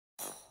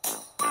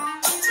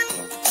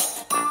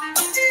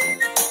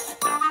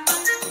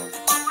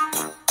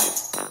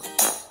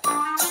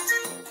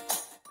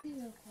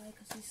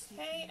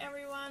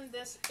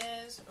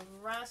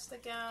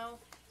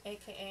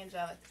aka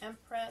Angelic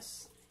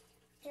Empress,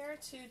 here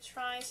to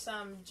try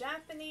some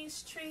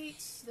Japanese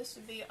treats. This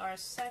would be our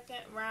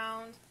second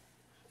round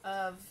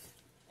of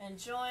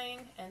enjoying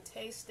and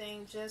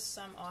tasting just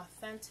some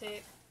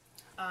authentic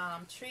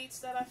treats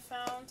that I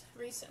found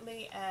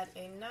recently at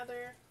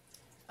another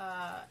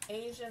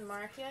Asian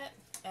market,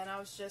 and I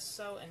was just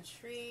so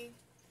intrigued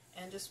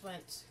and just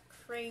went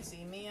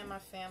crazy. Me and my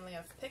family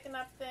of picking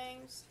up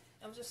things.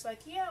 I was just like,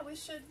 yeah, we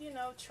should, you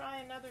know, try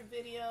another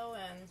video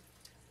and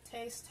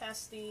taste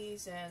test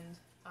these and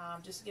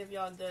just give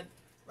y'all a good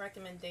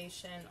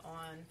recommendation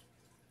on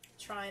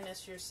trying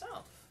this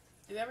yourself.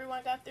 Do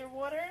everyone got their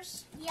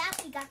waters?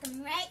 Yep, we got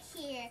them right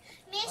here.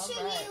 Make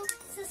sure you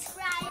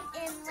subscribe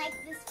and like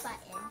this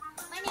button.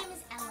 My name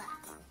is Ella.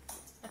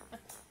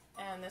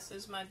 And this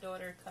is my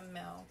daughter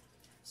Camille.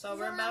 So She's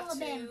we're about a little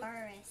bit to,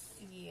 embarrassed.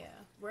 yeah,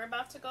 we're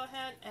about to go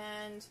ahead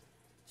and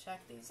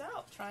check these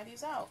out. Try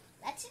these out.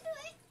 Let's do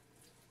it.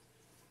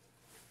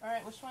 All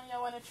right, which one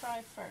y'all want to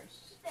try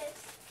first?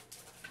 This.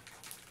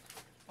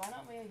 Why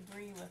don't we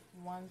agree with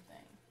one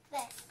thing?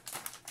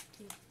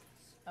 This.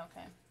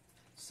 Okay.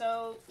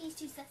 So These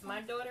two sets.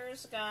 my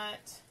daughter's got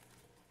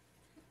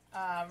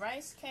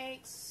rice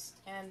cakes,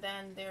 and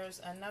then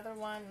there's another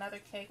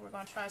cake we're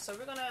going to try. So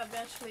we're going to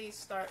eventually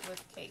start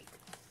with cake.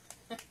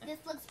 This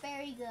looks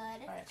very good.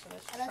 All right, so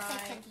let's It try. looks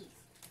like cookies.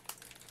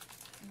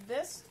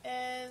 This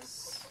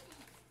is,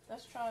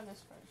 let's try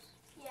this first.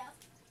 Yeah.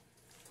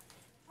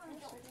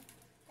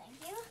 Thank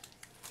you.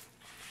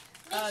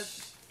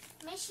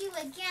 Make sure you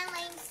again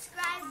like,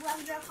 subscribe,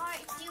 love your heart,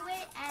 do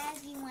it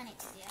as you want it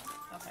to do.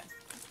 Okay.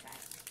 Let's try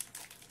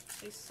it.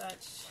 She's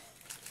such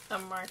a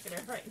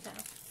marketer right now.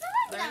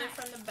 So Learning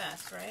from the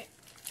best, right?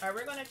 All right,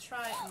 we're going to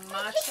try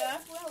matcha.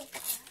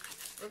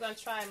 We're going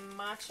to try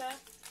matcha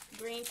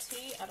green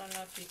tea. I don't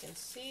know if you can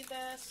see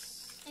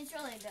this. It's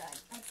really good,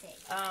 I think.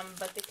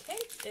 But the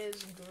cake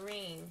is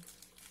green.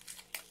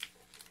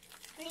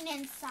 Green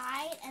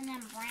inside and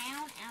then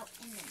brown out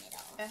in the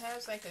middle. It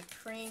has like a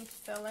cream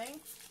filling.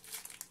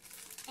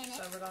 And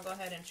So we're going to go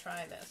ahead and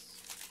try this.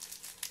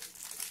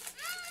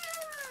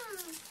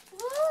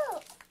 Woo!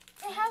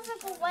 It has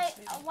like a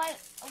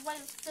white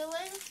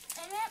filling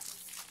in it.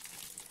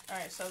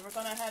 Alright, so we're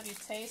going to have you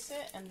taste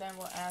it, and then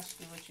we'll ask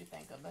you what you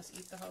think of. Let's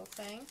eat the whole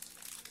thing.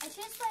 It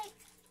tastes like...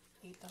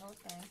 Eat the whole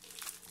thing.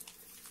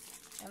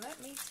 And let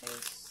me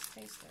taste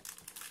it.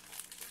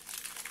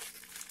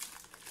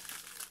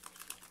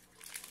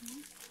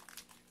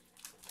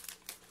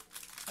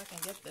 If I can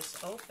get this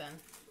open.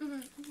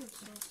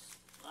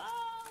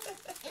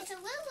 It's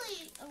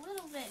a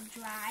little bit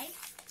dry.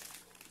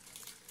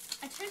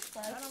 It tastes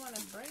good. I don't want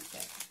to break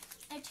it.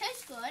 It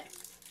tastes good.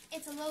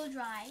 It's a little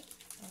dry.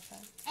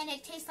 Okay. And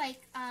it tastes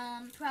like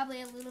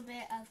probably a little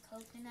bit of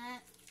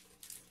coconut.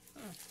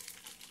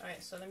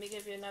 Alright, so let me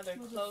give you another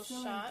close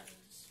shot.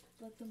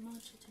 But the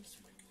matcha tastes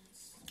really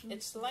nice.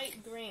 It's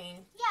light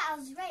green. Yeah, I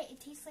was right. It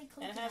tastes like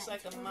coconut. And it has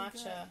like a It's really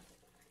matcha. good.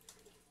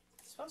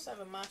 It's supposed to have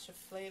a matcha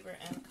flavor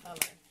and color.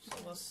 So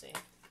we'll see.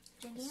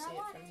 Drinking See our it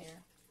water. from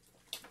here.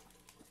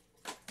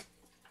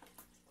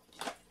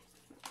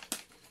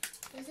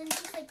 Doesn't it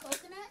taste like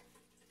coconut?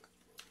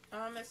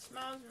 It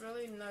smells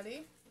really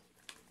nutty.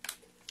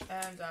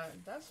 And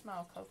it does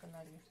smell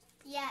coconutty.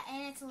 Yeah,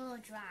 and it's a little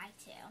dry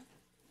too.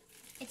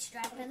 It's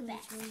dry for the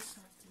best. It's really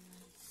soft and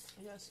nice.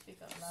 You gotta speak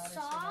up louder.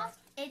 Soft.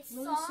 It's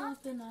Really soft.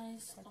 soft and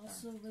nice. Okay.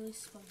 Also really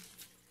spongy.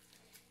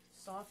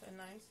 Soft and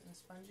nice and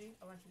spongy.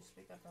 I want you to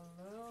speak up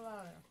a little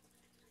louder.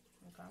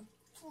 Okay.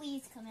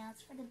 Please come out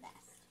for the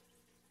best.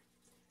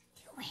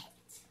 Do it.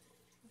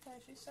 Okay,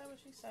 she said what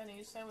she said, and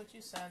you said what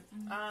you said.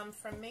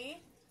 For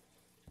me,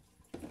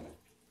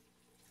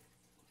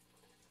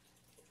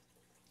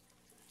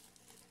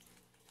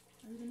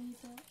 Are you gonna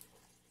eat that?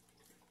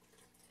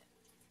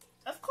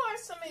 of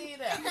course, I'm gonna eat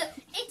it.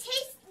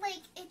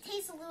 It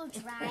tastes a little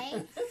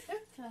dry.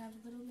 Can I have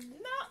a little bit?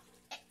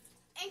 No.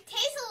 It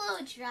tastes a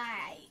little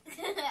dry.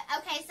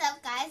 Okay, so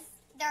guys,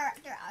 they're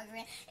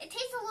arguing. It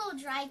tastes a little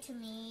dry to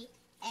me,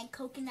 and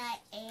coconut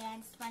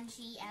and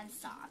spongy and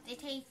soft. It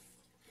tastes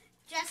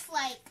just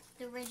like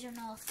the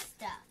original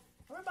stuff.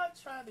 We're about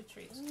to try the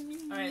treats.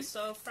 Alright,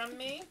 so from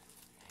me,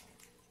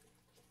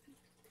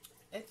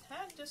 it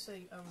had just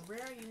a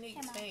rare, unique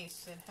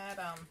taste. It had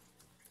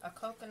a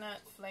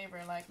coconut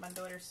flavor, like my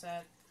daughter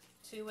said,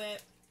 to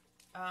it.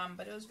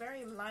 But it was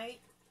very light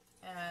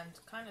and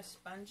kind of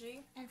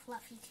spongy. And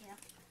fluffy too.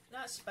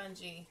 Not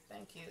spongy,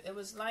 thank you. It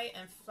was light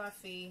and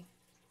fluffy.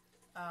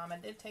 I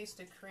did taste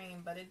the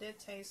cream, but it did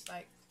taste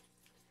like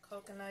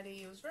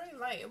coconutty. It was very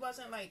light. It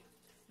wasn't like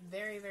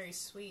very, very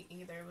sweet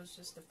either. It was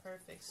just the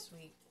perfect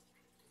sweet.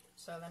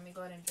 So let me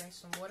go ahead and drink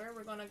some water.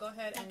 We're going to go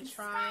ahead and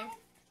try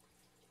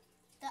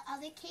the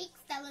other cakes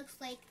that looks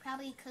like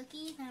probably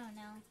cookies. I don't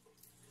know.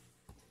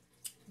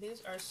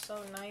 These are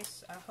so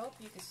nice. I hope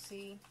you can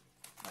see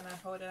when I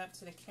hold it up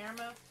to the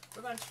camera.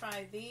 We're going to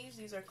try these.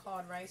 These are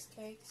called rice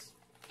cakes.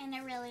 And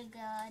they're really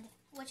good,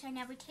 which I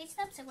never tasted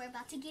them, so we're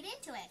about to get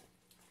into it.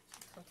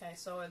 Okay,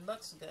 so it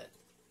looks good.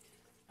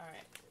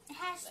 Alright. It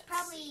has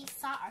probably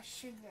salt or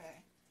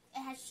sugar. It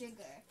has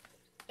sugar.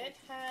 It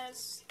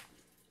has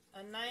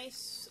a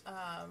nice,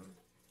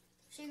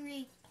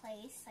 sugary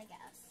place, I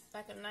guess.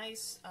 like a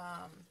nice,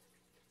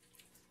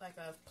 like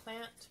a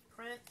plant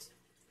print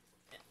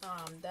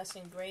that's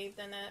engraved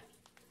in it.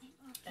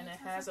 And it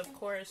has, of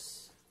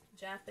course,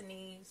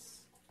 Japanese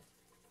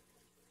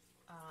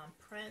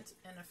print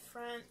in the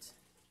front.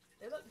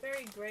 They look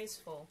very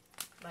graceful,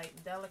 like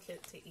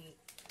delicate to eat.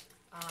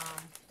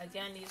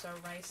 Again, these are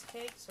rice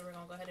cakes, so we're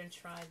going to go ahead and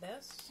try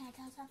this. Can I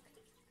tell something?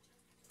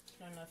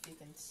 I don't know if you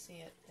can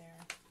see it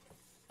there.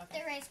 The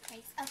Okay. rice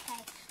cakes.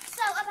 Okay.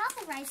 So about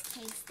the rice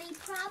cakes, they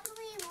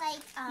probably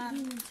like You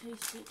didn't even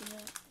taste it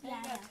yet. You yeah, I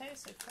gotta know.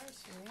 taste it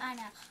first, you know? I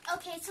know.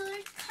 Okay, so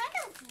they're kind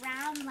of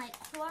round like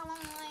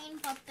Coraline,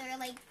 but they're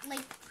like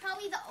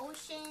probably the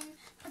ocean.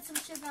 Put some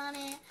sugar on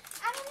it.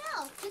 I don't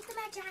know. Get them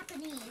at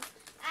Japanese.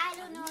 I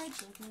don't know.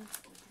 Chicken.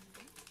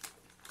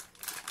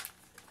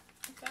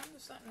 Okay, I'm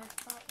just letting it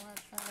pop while I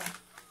try to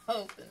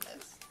open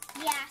this.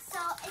 Yeah. So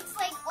it's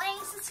like when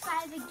you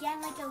subscribe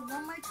again, like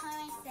one more time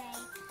I say,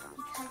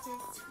 because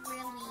it's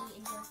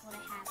really just what I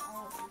have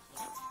all over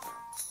here.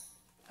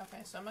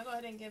 Okay, so I'm gonna go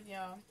ahead and give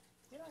y'all.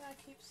 You don't gotta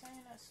keep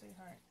saying that,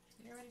 sweetheart.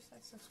 You already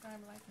said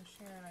subscribe, like, and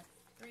share like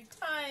 3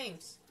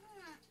 times.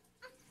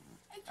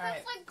 It tastes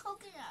Alright. like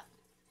coconut.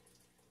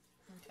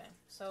 Okay,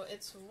 so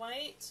it's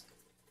white.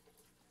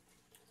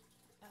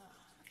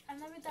 I've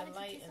never thought The it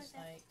light tastes is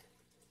like that. like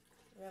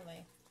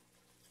really.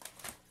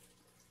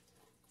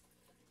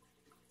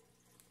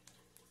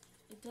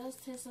 It does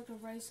taste like a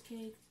rice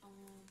cake.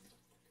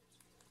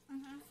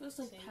 Feels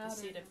like So you powder. can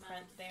see in the your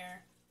print mouth.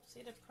 there.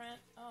 See the print?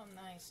 Oh,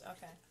 nice.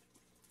 Okay.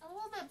 A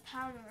little bit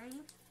powdery.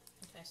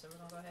 Okay, so we're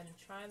gonna go ahead and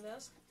try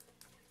this.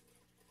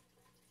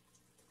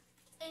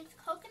 It's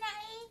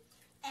coconutty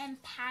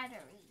and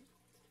powdery.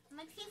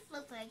 My teeth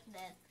look like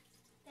this.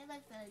 They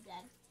look really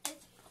good.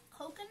 It's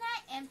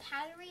coconut and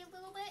powdery a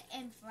little bit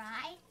and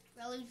dry,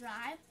 really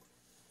dry.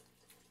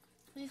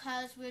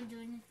 Because we're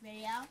doing this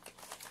video.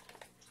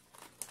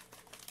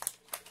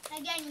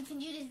 Again, you can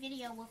do this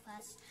video with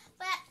us.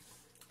 But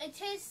it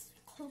tastes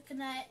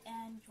coconut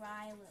and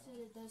dry a So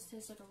little. it does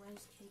taste like a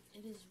rice cake.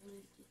 It is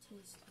really. It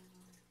tastes.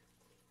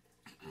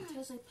 It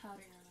tastes like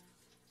powder in your mouth.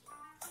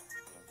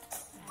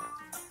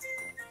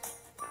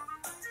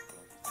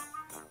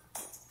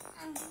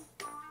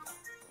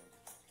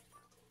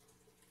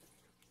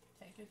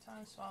 Take your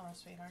time swallowing,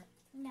 sweetheart.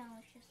 No,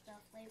 it's just the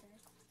flavor.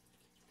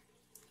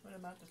 What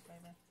about the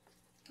flavor?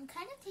 It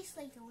kind of tastes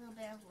like a little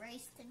bit of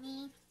rice to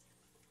me.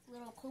 A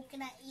little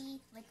coconut-y,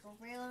 like a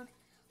real,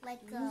 like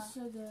You a...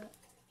 said that.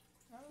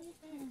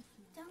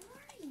 Don't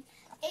worry.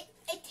 It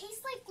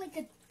tastes like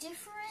a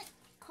different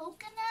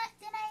coconut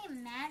than I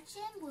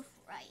imagined with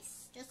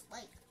rice. Just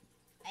like,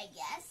 I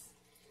guess.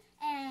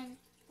 And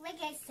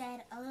like I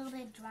said, a little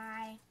bit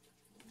dry.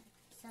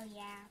 So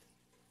yeah.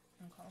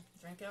 Okay.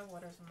 Drink your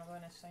water, so I'm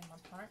going to say my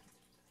part.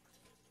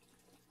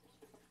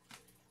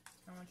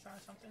 I'm going to try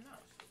something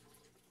else.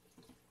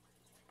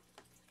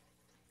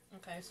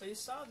 Okay, so you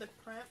saw the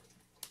print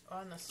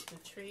on the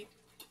treat.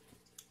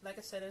 Like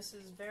I said, this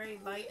is very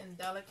light and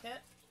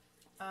delicate.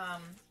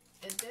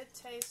 It did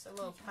taste a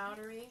little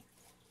powdery.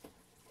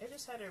 It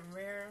just had a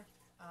rare,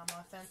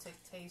 authentic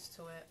taste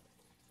to it.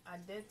 I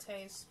did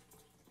taste,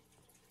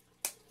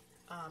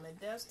 it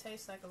does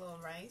taste like a little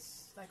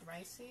rice, like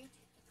ricey.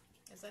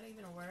 Is that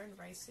even a word,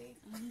 ricey?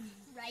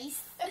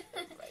 Rice.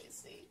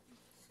 Ricey.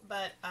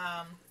 But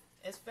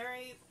it's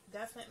very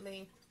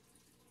definitely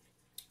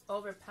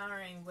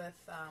overpowering with,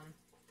 I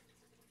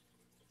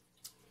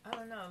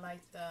don't know,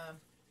 like the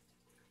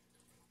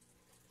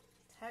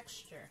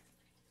texture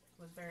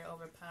was very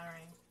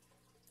overpowering.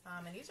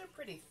 And these are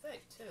pretty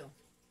thick too.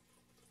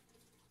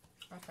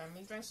 Okay, let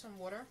me drink some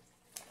water.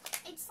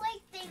 It's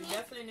like they You made...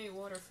 definitely need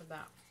water for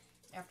that.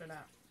 After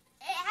that.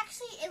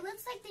 It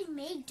looks like they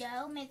made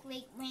dough, make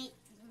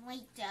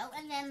dough,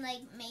 and then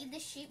like made the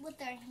shape with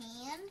their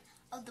hand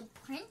of the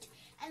print,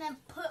 and then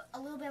put a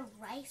little bit of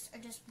rice, or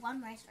just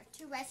one rice, or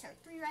 2 rice, or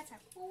 3 rice, or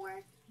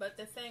 4. But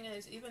the thing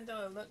is, even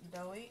though it looked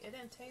doughy, it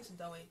didn't taste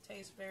doughy. It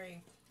tastes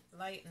very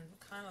light and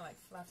kind of like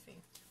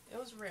fluffy. It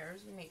was rare. It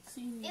was unique.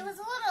 It was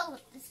a little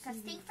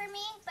disgusting for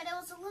me, but it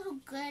was a little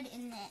good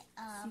in the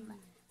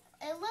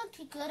it looked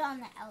good on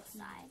the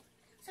outside.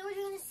 So we're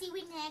doing the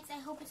seaweed next. I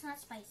hope it's not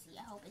spicy.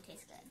 I hope it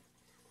tastes good.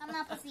 I'm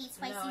not supposed to eat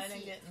spicy No, I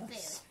didn't get no food.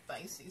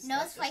 spicy stuff. No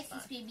this spicy time.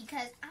 food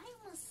because I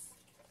almost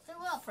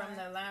threw up. From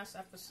the last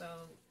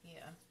episode,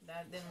 yeah,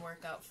 that didn't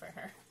work out for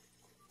her.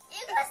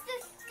 It was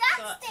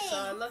disgusting. So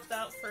I looked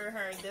out for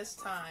her this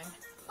time.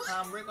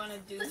 We're gonna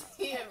do the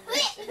Where's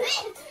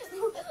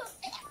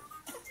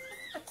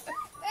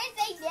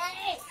they get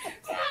it?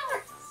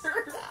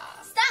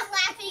 Stop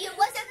laughing. It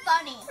wasn't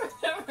funny.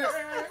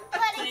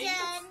 But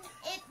again,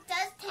 it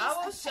does taste I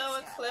will like show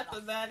a texture clip little.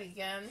 of that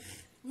again.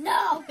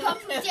 No,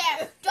 don't you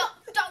dare. Don't.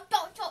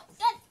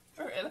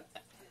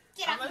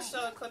 Get I'm off gonna me.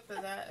 show a clip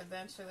of that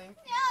eventually.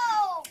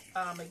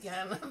 No.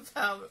 Again, of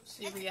how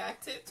she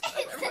reacted to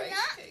It's the rice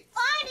not cakes.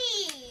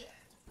 funny.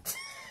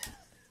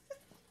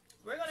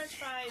 We're gonna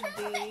try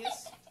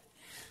these.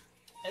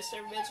 It's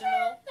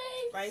original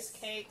rice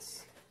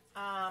cakes.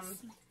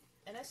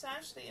 And it's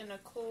actually in a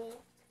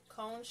cool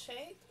cone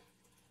shape.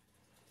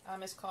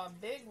 It's called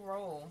Big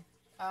Roll.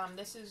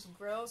 This is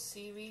grilled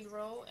seaweed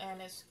roll,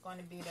 and it's going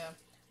to be the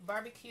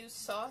barbecue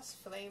sauce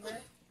flavor.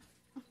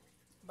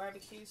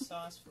 Barbecue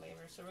sauce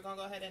flavor. So we're going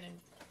to go ahead and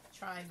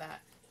try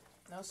that.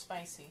 No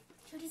spicy.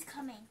 Jody's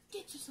coming.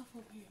 Get yourself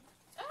over here.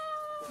 Ah!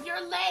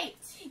 You're late.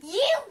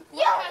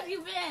 Where have you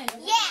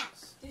been? Yeah.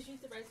 Did you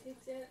eat the rice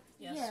cakes yet?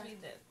 Yes, Yeah. we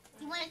did.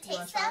 You want to You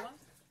want taste to try them? one?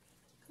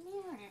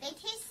 Come here. They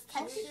taste Oh,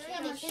 texture sure.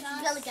 and it's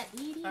really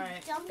good. All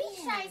right. Don't be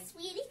shy,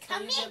 sweetie.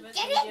 Come Can you in. give Get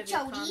can you in, give your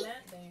Jody. comment?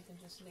 Then you can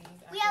just leave.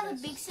 We after have a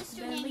this. big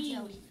sister Then named leave.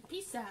 Jody.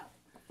 Peace out.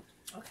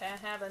 Okay, I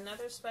have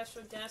another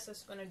special guest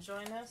that's going to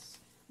join us.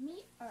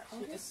 Meet our She can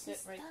oldest sit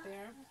sister. right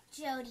there.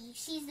 Jody.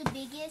 She's the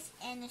biggest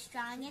and the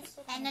strongest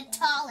and the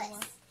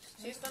tallest.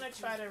 She's going to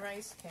try the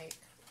rice cake.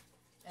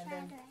 And Try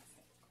then the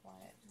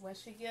quiet. When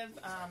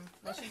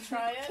she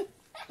try it,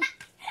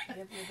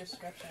 give your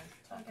description.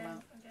 Talk Okay.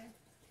 about. Okay.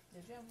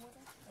 Did you have water?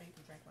 Or you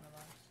can drink one of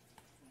ours.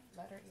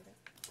 Let her eat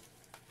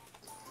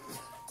it.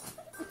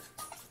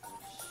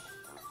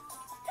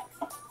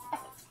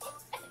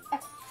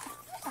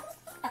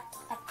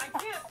 I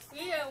can't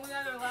see it when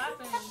they're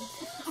laughing.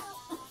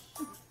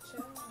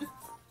 Chill.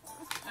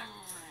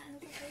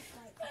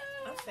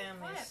 Our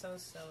family is so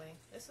silly.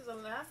 This is a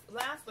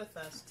laugh with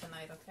us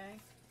tonight, okay?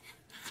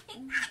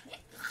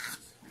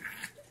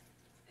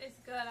 It's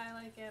good. I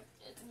like it.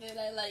 It's good.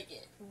 I like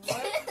it.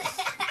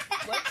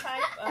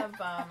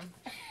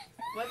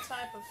 What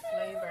type of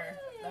flavor?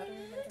 Butter.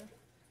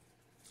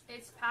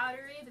 It's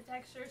powdery. The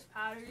texture is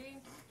powdery,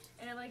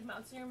 and it like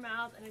melts in your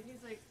mouth, and it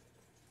tastes like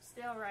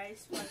stale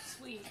rice, but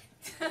sweet.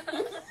 That's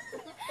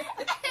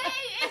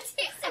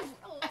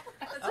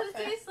what it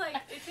Okay. tastes like.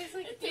 It tastes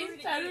like if you were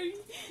to powdery. eat.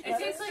 It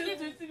tastes like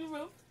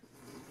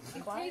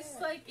if Quiet.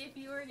 tastes like if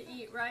you were to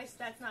eat rice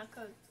that's not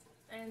cooked,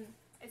 and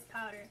it's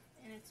powder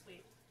and it's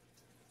sweet.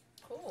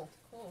 Cool.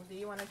 Do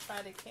you want to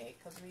try the cake?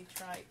 Because we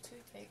tried 2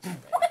 cakes already.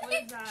 What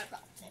is that?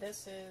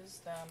 This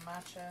is the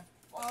matcha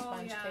Oh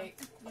sponge yeah. cake.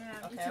 Yeah.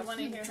 Okay, I want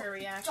to hear her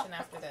reaction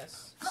after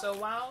this. So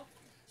while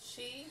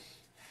she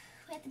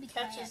We have to be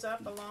catches quiet.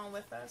 up along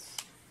with us,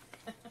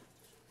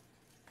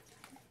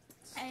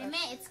 I admit,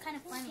 it's kind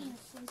of funny.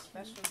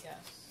 special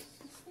guest.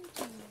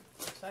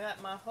 So I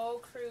got my whole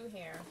crew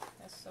here.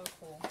 That's so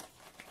cool.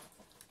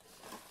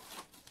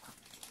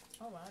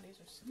 Oh wow, these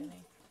are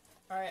skinny.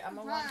 All right, I'm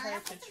gonna want her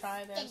to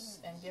try this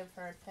and give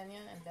her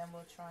opinion, and then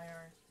we'll try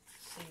our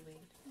seaweed,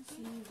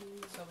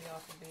 so we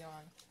all can be on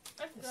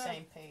That's the good.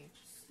 same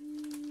page.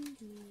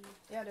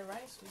 Yeah, the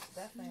rice was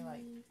definitely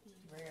like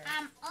rare.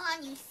 I'm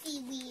on you,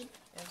 seaweed.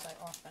 It was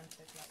like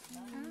authentic. Like,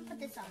 I'm gonna put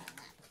this on my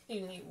lap.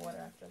 you need water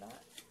after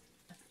that.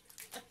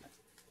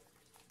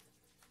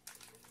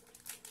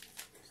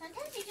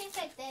 Sometimes you drink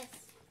like this.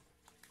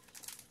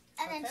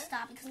 And then Okay.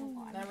 stop because of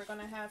water. Now we're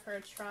gonna have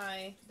her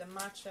try the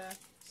matcha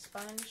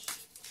sponge.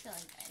 It's really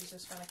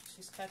good.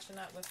 She's catching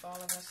up with all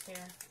of us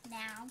here.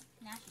 Now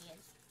she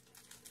is.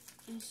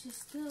 And she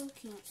still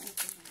can't open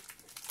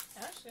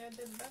it. Actually, I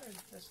did better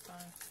this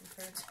time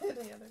compared to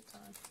the other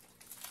time.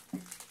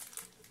 Okay,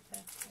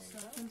 there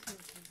you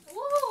go.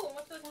 Woo!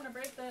 What's this? I'm gonna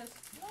break this.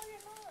 No, you're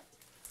not.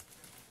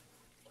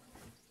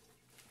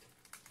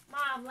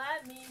 Mom,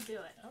 let me do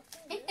it.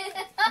 Okay. good.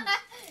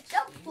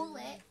 Don't pull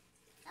it.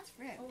 That's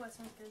rude. Oh, that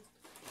smells good.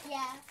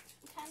 Yeah.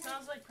 It Kind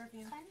smells like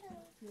perfume.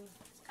 of.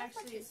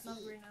 Actually, it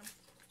smells great now.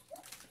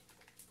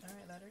 All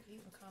right, let her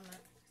eat and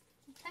comment.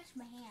 You touched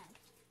my hand.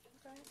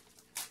 Okay.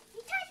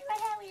 You touched my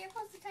hand when you're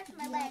supposed to touch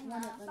my leg,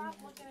 Mom. Stop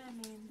looking at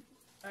me.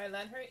 All right,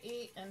 let her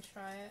eat and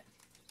try it.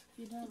 If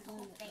you don't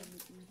want it, let me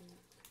eat it.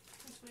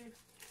 It's weird.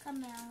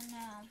 Come on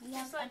now. We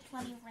have It's like-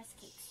 plenty of rice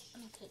cakes. I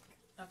mean cake.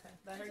 Okay,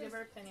 let her give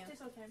her opinion. It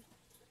tastes okay.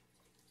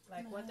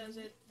 Like, what does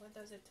it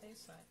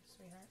taste like,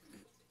 sweetheart?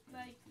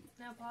 Like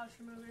nail polish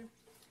remover.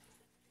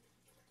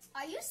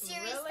 Are you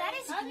serious? Really? That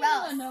is How do you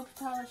know gross. no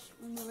polish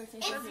remover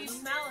tastes If like you this?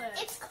 smell it.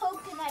 It's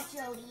coconut,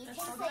 Jody. It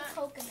It's tastes like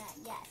coconut.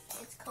 Yes,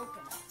 it's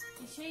coconut.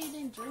 You sure you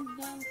didn't drink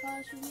down the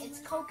polish remover? It's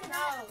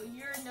coconut. No,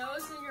 your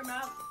nose and your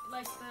mouth,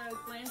 like the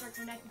glands are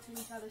connected to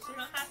each other, so you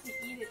don't have to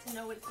eat it to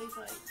know what it tastes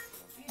like.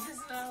 You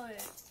just smell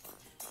it.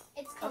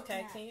 It's coconut.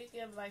 Okay, can you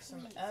give like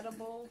some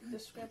edible Can you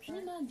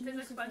description? not do It's like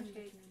this in sponge front of the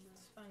cake. camera?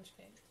 Sponge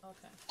cake.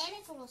 Okay. And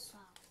it's a little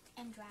soft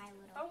and dry a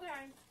little.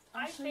 Okay.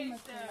 I'll I show you my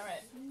taste plate. All it.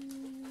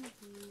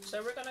 right.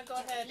 So we're gonna go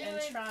ahead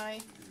and try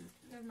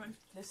Never mind.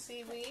 the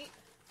seaweed.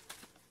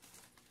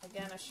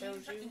 Again, I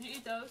showed Did you you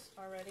eat those?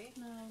 already.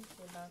 No.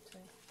 We're about to.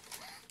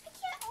 I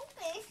can't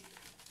open.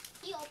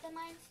 Can you open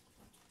mine?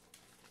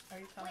 Are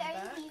you Wait, coming are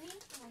back? you leaving?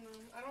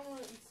 I don't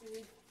want to eat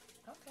seaweed.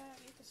 Okay,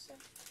 you can sit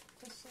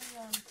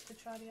to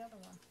try the other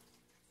one.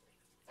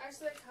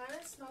 Actually, it kind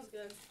of smells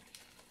good.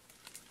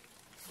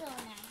 So now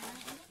you want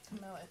to eat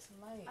it? No, it's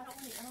light. I don't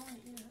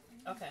want to eat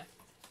it. Okay.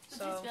 Does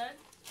it So taste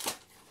good?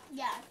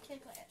 Yeah,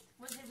 take it.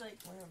 What does it taste like?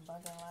 we were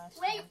bugging last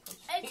Wait, time. 'cause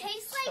it she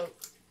tastes like-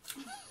 choked.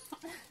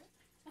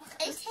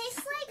 It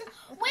tastes like.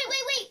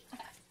 Wait.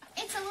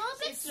 It's a little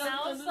bit. It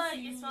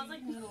smells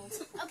like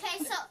noodles. Okay,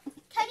 so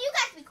can you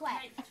guys be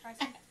quiet? Hey, try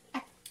some.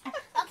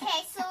 Okay,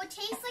 so it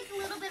a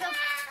little bit of...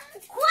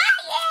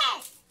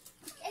 Quiet!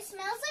 It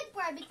smells like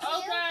barbecue.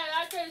 Okay,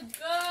 that tastes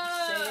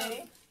good.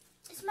 See?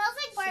 It smells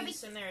like barbecue.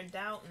 She's in there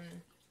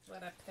doubting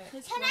what I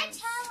picked. Can I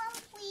tell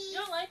him, please? You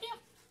don't like it?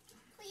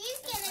 Please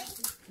get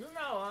it. You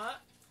know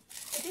what?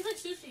 It tastes like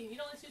sushi. You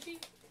don't like sushi?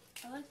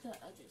 I like the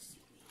other seaweed.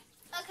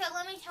 Okay,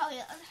 let me tell you.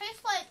 It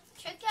tastes like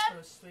chicken. It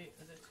was sweet.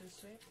 Is it too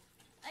sweet?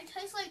 It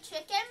tastes like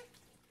chicken,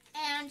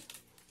 and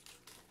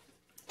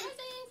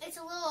it's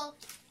a little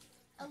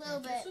This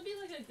bit. would be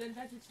like a good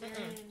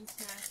vegetarian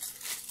snack.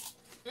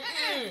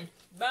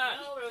 But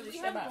Oh, do we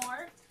have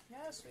more?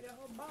 yes, we got a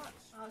whole box.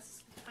 Oh,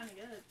 it's kind of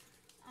good.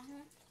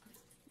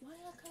 Why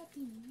I gotta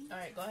be mean? All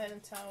right, go ahead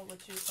and tell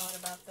what you thought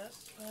about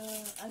this.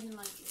 I didn't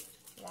like it.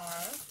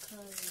 Why?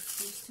 Because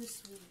it's too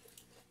sweet.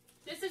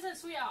 This isn't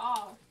sweet at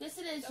all. Yes,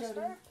 it is, That's Jody.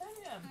 her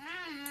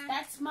opinion.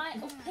 That's my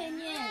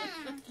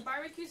opinion.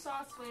 Barbecue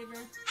sauce flavor.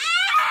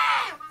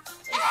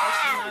 It's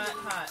not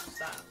hot.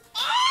 Stop.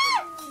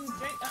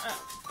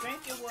 Drink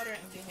your water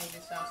and behave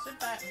yourself. Sit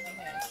back and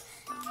behave.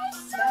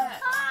 It's so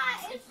That.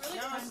 hot. It's really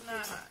No, crunchy. it's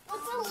not hot.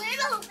 It's a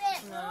little bit.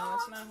 No,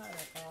 it's not hot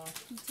at all.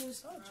 It's too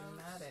So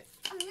dramatic.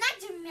 I'm not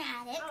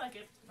dramatic. I like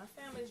it. My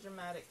family's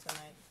dramatic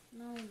tonight.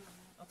 No.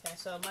 Okay,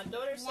 so my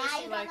daughter says Now she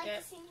you don't like like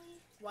it. the seaweed?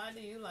 Why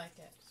do you like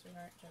it,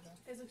 sweetheart? Jada?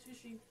 Tastes like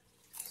sushi.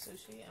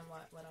 Sushi and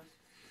what? What else?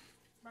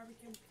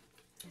 Barbecue.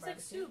 It's like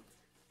Barbecue? soup.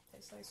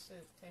 Tastes like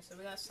soup. Okay, so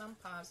we got some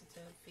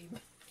positive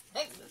feedback.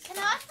 Can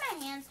I wash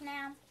my hands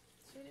now?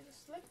 Sweetie,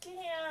 just lick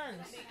your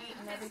hands.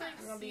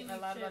 We're gonna be eating a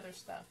lot of other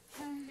stuff.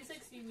 It tastes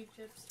like seaweed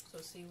chips.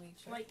 So seaweed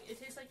chips. Like, it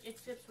tastes like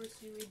if chips were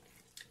seaweed.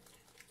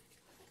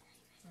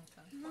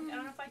 Okay. Like, I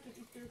don't know if I can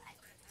eat through.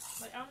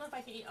 Like, I don't know if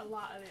I can eat a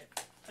lot of it.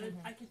 But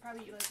I could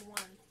probably eat like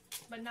one.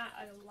 But not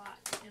a lot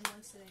in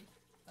one sitting.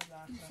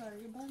 Exactly. I'm sorry,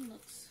 your bun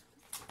looks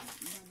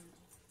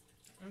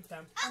bunny.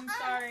 Okay. I'm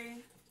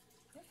sorry.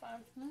 You're fine.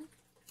 Hmm?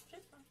 She's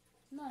fine.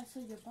 No, I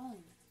said your bun.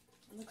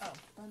 It looks Oh.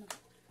 bunny.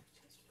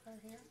 She's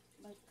her hair.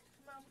 Like,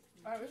 Mom,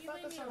 Alright, Can you we're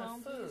leave me focused on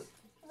alone, the food.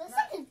 It looks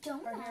like a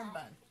Her hair donut.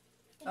 bun.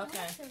 The donut's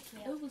Okay. so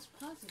cute. it was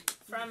positive.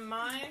 From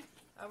my,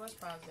 I was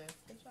positive.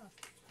 Good job.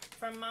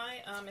 From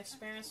my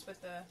experience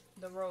with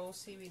the roll,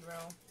 seaweed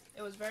roll,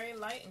 it was very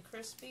light and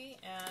crispy,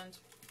 and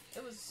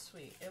it was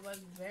sweet. It was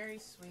very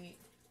sweet.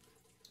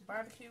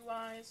 Barbecue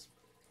wise,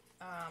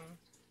 I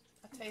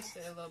tasted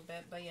it a little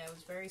bit, but yeah, it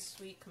was very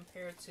sweet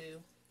compared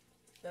to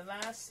the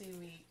last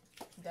seaweed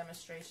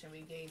demonstration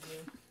we gave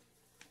you.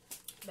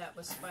 That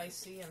was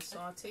spicy and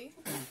salty.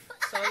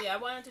 So yeah, I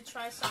wanted to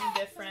try something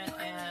different,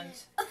 and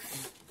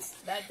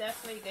that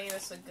definitely gave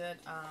us a good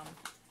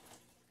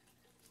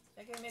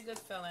that gave me a good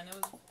feeling.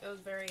 It was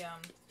very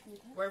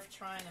worth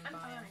trying and I'm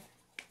buying. fine.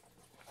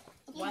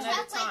 You One talk at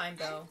a like- time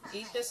though.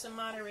 Eat this in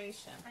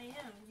moderation. I am.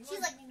 You She's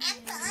want like, me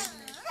to be-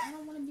 I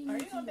don't want to be Are mean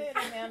you to gonna be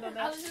able to handle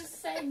I was that?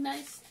 just saying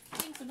nice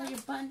things about your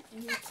bun,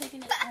 and you're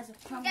taking it as a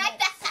prominent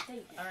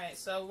statement. Alright,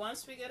 so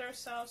once we get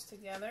ourselves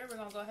together, we're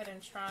gonna go ahead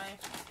and try.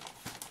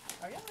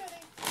 Are you ready?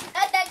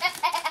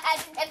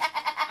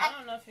 I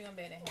don't know if you're gonna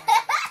be able to handle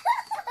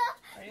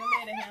this. Are you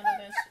gonna be able to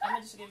handle this? I'm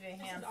gonna just give you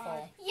a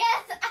handful.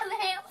 Yes, I'm able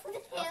to handle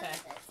Okay,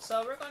 this.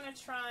 so we're gonna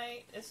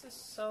try. This is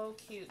so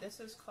cute. This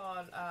is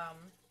called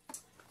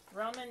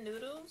Roman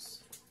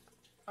noodles,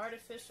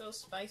 artificial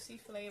spicy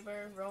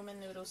flavor Roman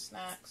noodle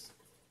snacks.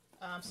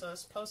 So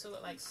it's supposed to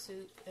look like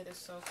soup. It is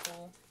so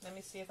cool. Let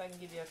me see if I can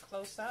give you a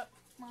close up.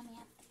 Mommy,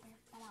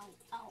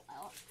 I'll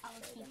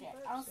keep it.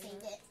 I'll save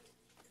it.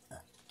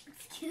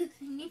 Excuse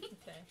me.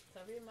 Okay,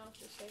 cover your mouth,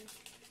 just say.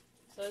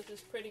 So this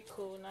is pretty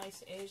cool.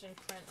 Nice Asian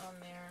print on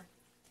there.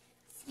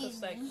 Excuse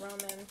Looks like me.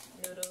 Roman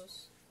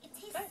noodles. It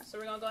tastes Okay, so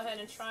we're gonna go ahead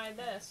and try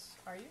this.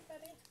 Are you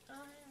ready?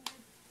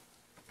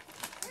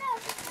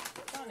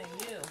 It's on to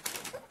you.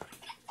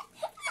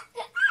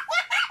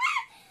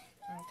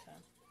 Okay.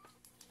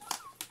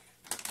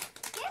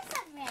 Yes,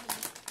 I'm ready.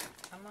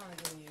 I'm gonna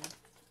give you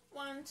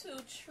 1, 2,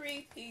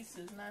 3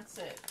 pieces, and that's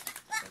it.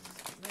 'Cause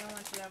we don't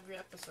want you to have your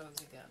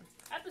episodes again.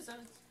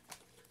 Episodes.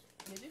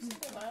 Did you see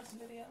the last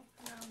video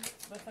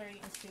with her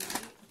eating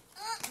seaweed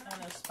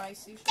and a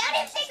spicy?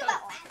 Daddy, think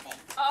about laughing.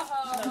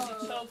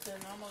 She choked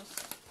and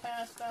almost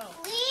passed out.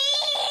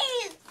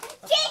 Please!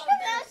 Okay. Keep the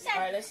motion.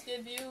 Alright, let's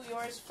give you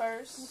yours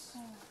first,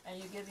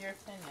 and you give your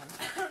opinion.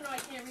 I don't know. I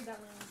can't read that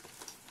one.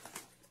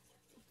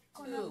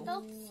 Two. Look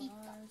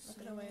Look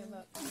at the way it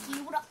looks.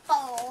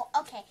 Beautiful.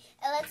 Okay,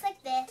 it looks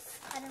like this,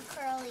 kind of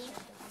curly.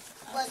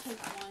 I'll Look, take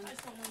one. I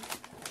just want one.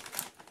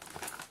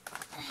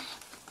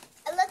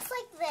 it looks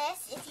like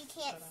this. If you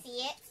can't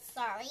see it,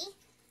 sorry.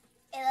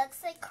 It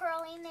looks like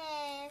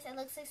curliness. It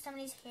looks like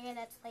somebody's hair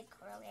that's like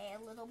curly a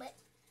little bit.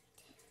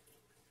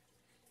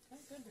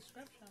 That's a good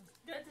description.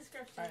 Good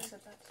description. Alright,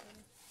 set that to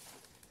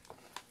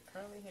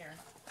curly hair.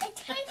 It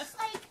tastes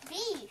like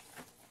beef.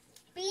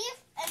 Beef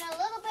and a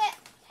little bit,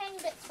 tiny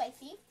bit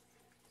spicy.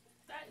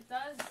 That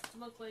does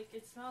look like,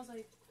 it smells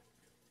like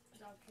a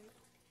dog treat.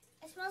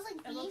 It smells like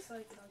It beef. looks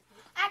like a dog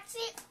treat.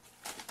 Actually,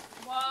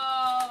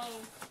 Whoa!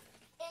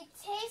 it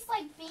tastes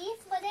like beef,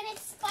 but then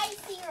it's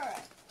spicier.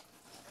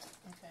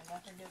 Okay,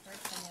 let her give her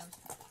opinion.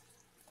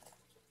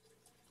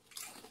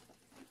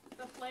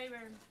 The flavor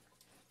flavor.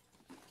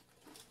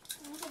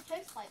 What does it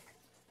taste like?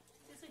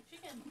 Tastes like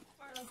chicken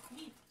or like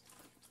meat.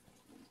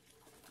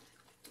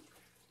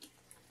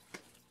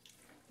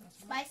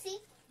 Spicy?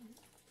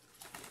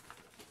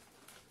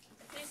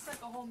 It tastes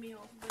like a whole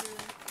meal, literally.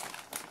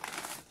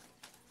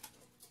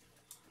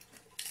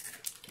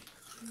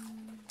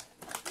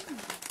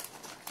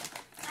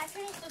 I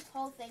finished this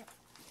whole thing.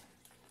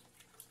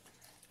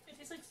 It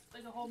tastes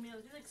like a whole meal.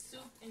 It tastes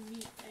like soup and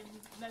meat and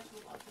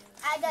vegetables all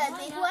together. I got a Why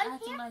big not one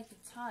acting here. like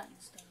it's hot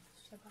and stuff?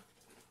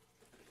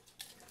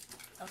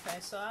 Okay,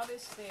 so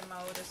obviously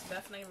my oldest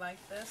definitely like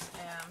this,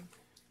 and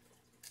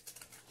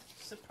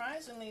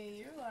surprisingly,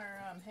 you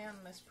are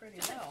handling this pretty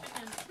well.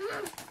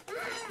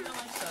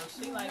 So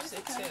she likes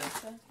it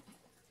too.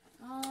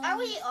 I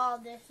will eat all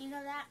of this. You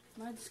know that?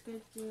 My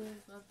descriptive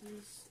of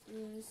this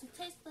is it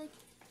tastes like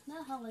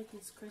not how like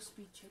it's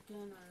crispy chicken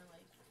or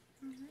like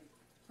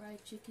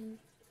fried chicken.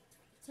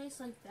 It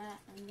tastes like that,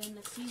 and then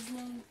the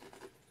seasoning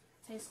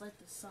tastes like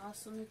the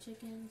sauce on the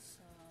chicken. So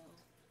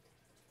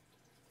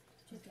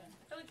chicken.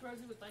 I feel like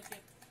Rosie would like it.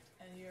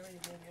 And you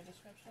already gave your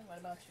description? What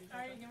about you?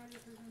 I already Jacob? gave her the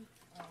description.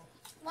 Oh.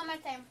 One more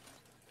thing.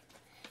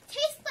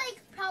 Tastes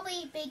like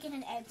probably bacon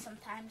and eggs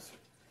sometimes.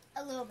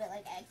 A little bit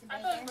like eggs and I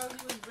thought bacon.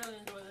 Rosie would really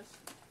enjoy this.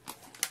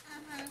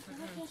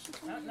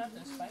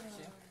 Nothing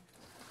spicy.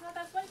 It's not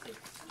that spicy.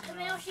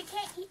 You know, she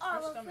can't eat all Her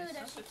the stomach's food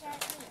that she sensitive.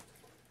 can't eat.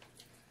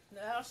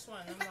 The house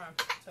one, no more.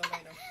 Till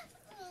later.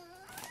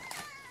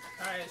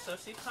 Alright, so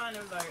she kind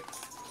of like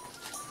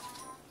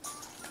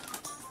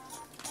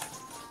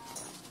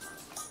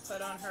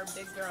put on her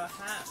big girl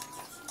hat,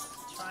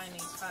 trying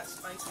these hot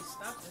spicy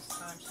stuff this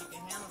time. She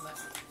can handle it.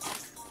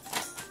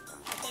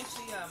 I think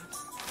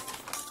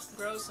she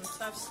grows some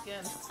tough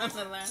skin from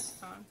the last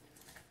time.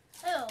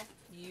 Who?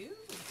 You?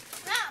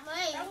 Not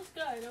me. That was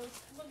good. It was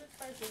a little bit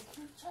spicy.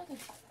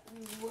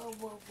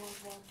 Whoa.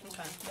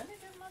 Okay. Let me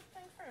do my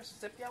thing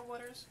first. Sip your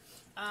waters.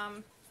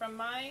 From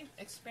my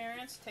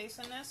experience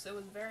tasting this, it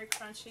was very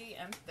crunchy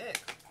and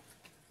thick.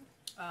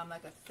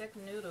 Like a thick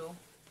noodle,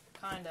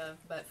 kind of,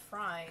 but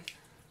fried.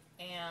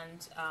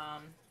 And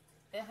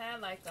it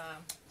had like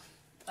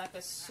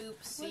a soup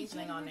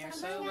seasoning on there,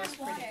 so it was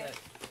pretty good.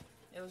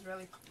 It was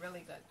really,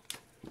 really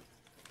good.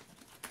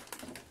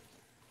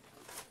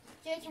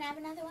 Jerry, can I have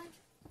another one?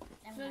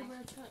 Never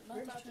mind.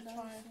 We're about to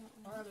try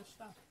our other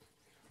stuff.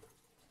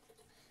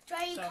 Joy,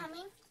 are you So-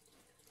 coming?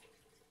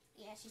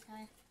 Yeah, she's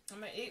coming. I'm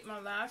gonna eat my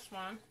last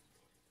one.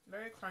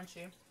 Very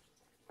crunchy.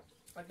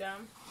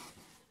 Again,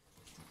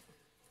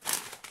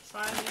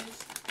 try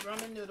these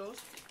ramen noodles.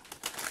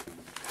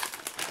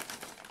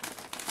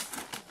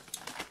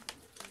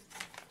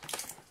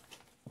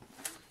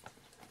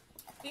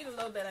 Eat a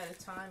little bit at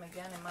a time,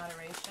 again in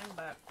moderation,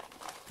 but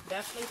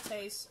definitely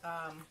tastes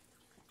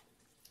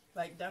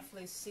like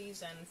definitely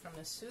seasoned from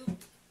the soup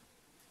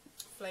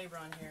flavor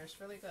on here. It's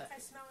really good. I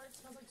smell it. It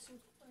smells like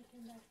soup when I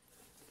came back.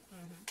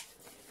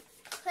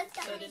 Put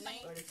that So in the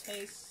name or the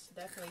taste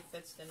definitely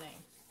fits the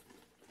name.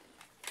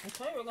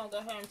 Okay, we're gonna go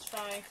ahead and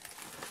try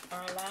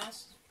our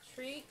last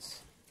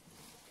treats.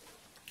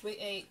 We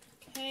ate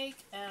cake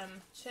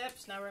and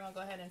chips. Now we're gonna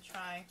go ahead and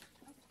try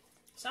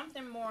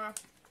something more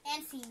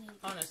and seaweed.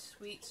 on a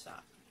sweet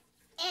side.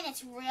 And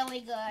it's really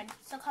good.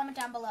 So comment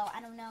down below.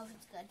 I don't know if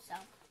it's good, so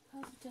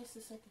How's it taste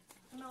the second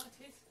time? No, it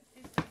tastes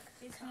good.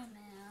 It's hot.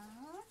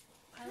 comment.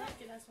 I like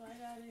it. That's why I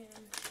got it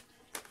in.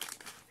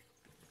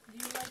 Do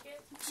you like it?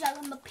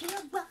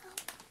 Jalapeno.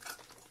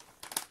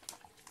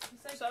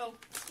 It's like, So,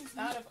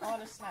 out of all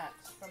the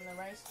snacks from the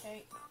rice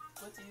cake,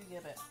 what do you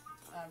give it,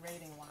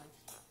 rating wise?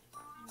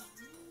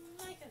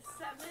 like a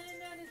 7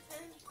 out of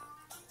 10.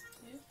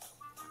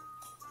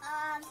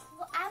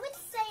 Well, I would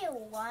say a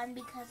 1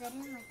 because I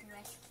didn't like the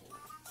rice cake.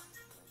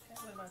 Okay,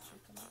 what about you,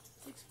 Camille?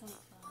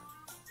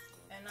 6.5.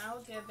 And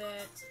I'll give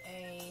it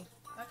a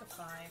 5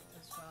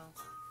 as well.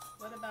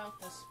 What about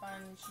the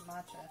sponge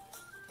matcha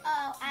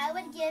Oh, I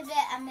would give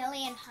it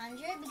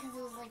 1,100,000 because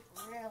it was like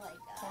really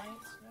good.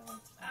 points? Really?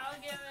 I'll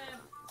give it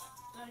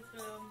like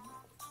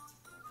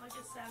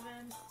a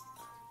 7.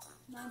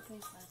 9.5 out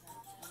of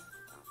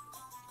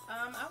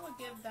 10. I would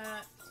give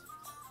that.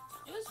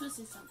 It was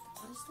missing something,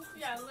 but it's still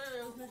Yeah, literally,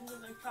 it was missing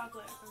something like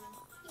chocolate or something.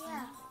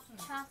 Yeah,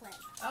 chocolate.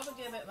 I would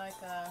give it like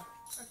a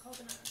Or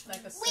coconut or something.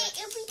 like a Wait,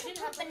 6. if we could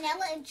put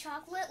vanilla and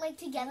chocolate like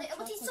together, it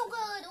would taste so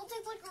good. It would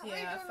taste like a Yeah, I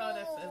regular. thought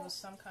if it was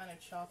some kind of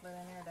chocolate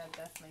in there, that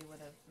definitely would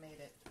have made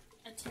it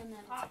a 10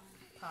 out Pop. of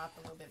 10. pop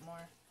a little bit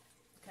more.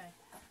 Okay.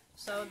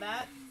 So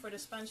that for the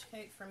sponge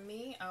cake for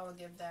me, I will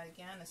give that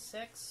again a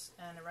 6,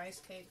 and the rice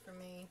cake for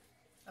me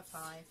a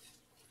 5.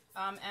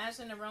 As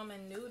in the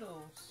Roman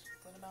noodles,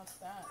 what about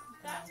that?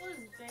 That was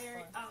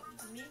very,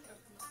 meat or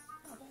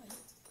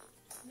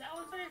that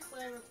was very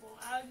flavorful.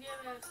 I would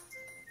give it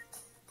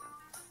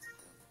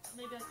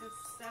maybe like a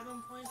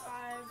 7.5.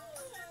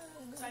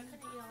 Because I couldn't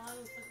eat a lot.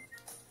 It was like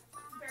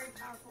very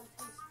powerful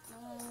taste. I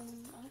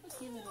would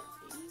give it an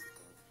 8.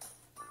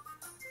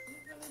 You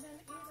really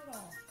didn't eat it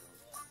all.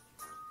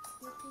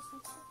 It tastes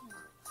like chicken.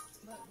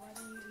 But why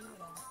didn't you eat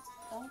it all?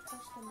 Don't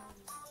question my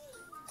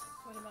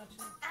What about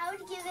you? I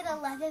would give it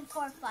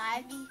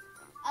 11.45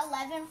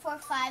 11 for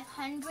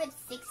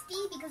 560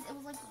 because it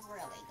was like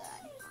really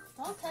good.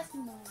 Don't test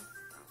me, Mom.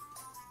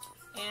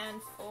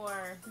 And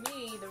for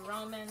me, the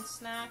Roman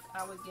snack,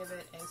 I would give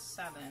it a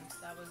 7.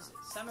 That was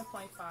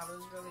 7.5. It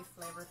was really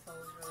flavorful.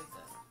 It was really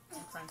good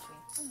and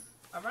crunchy.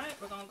 All right,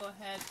 we're going to go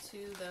ahead to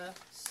the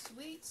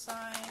sweet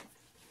side.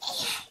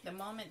 The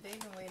moment they've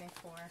been waiting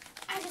for.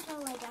 I just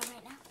want to lay down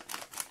right now.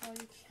 Oh,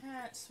 you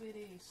can't,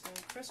 sweetie. So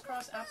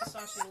crisscross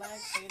applesauce your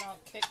legs so you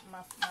don't kick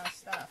my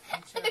stuff.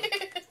 I'm sure.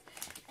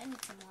 I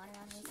need some water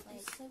on this leg.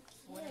 It's so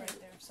Water cute. right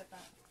there. Sit back.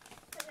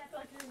 I feel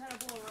like you had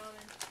a bowl of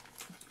ramen.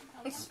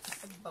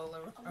 A bowl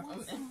of I want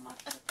ramen. some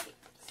matcha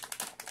cakes.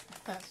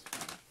 That's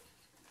funny.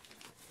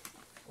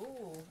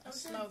 Ooh, I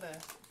smell the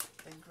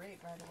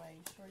grape right away.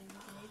 You sure you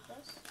can eat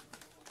this?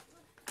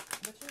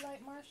 But you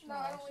like marshmallows? No,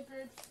 I don't like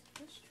grapes.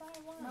 Just try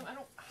one. No, I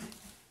don't. Okay.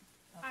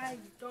 I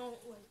don't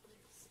like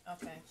grapes.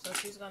 Okay, so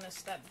she's gonna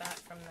step back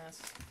from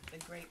this. The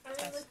grape I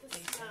really test like the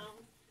tasting. smell.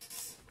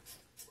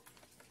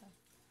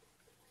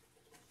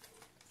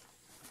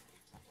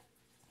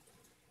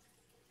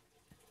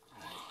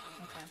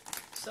 Okay.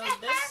 So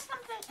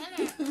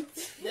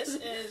this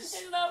is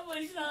I love when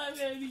it's not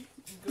ready.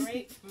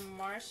 grape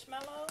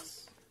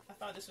marshmallows. I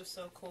thought this was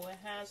so cool. It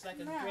has like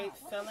a Wow, grape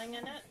what filling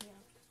in it.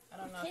 I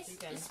don't know if you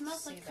can It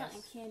smells see like cotton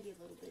this. candy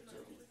a little bit,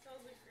 Jody. It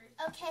smells like grape.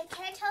 Okay,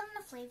 can I tell them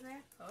the flavor?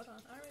 Hold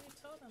on, I already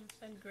told them. It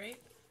said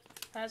grape.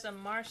 Has a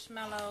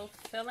marshmallow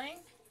filling.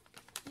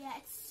 Yeah,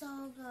 it's so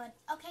good.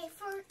 Okay,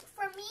 for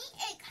me,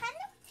 it kind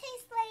of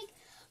tastes like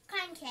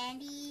cotton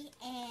candy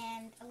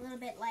and a little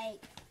bit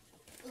like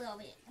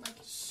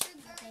sugar.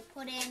 They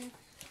put in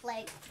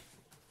like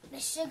the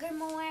sugar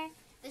more.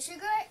 The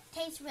sugar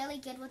tastes really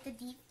good with the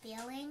deep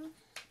filling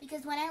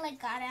because when I like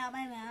got it out of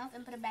my mouth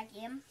and put it back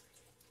in,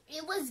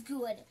 it was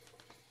good.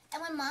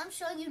 And when Mom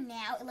showed you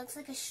now, it looks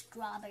like a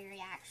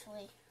strawberry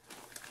actually.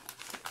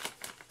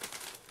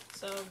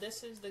 So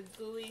this is the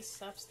gooey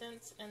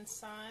substance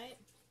inside.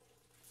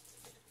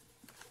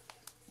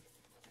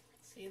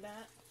 See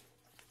that?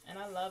 And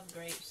I love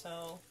grape,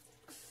 so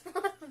I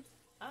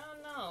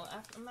don't know.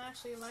 I'm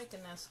actually liking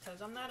this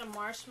because I'm not a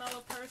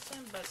marshmallow person,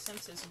 but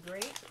since it's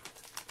grape,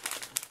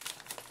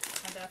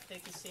 I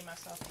definitely can see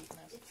myself eating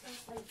this. It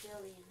tastes like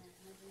jelly in there.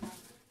 Never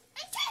mind.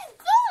 It tastes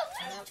good.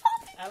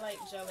 And I like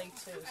jelly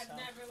too, I've so.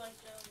 never liked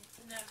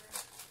jelly.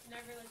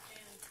 Never liked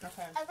jam.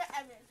 Okay.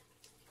 Ever.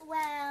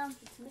 Well,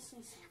 It's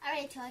missing some. I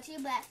already told you,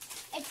 but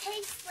it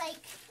tastes like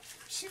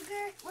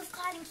sugar with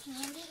cotton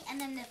candy, and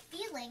then the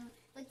feeling,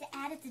 like the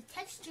added the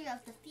texture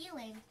of the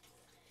feeling,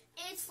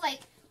 it's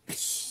like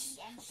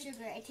and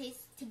sugar. It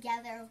tastes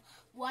together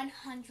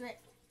 100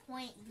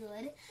 point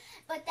good.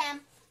 But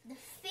then the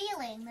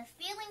feeling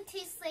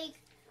tastes like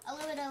a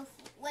little bit of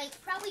like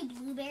probably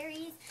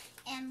blueberries,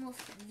 and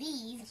with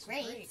these It's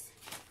grapes,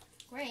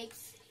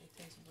 It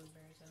tastes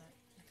blueberries in it.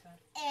 Okay.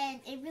 and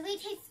it really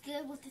tastes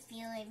good with the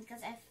feeling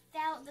because I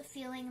felt the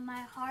feeling in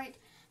my heart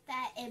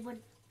that it would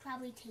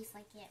probably taste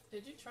like it.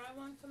 Did you try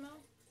one, Camille?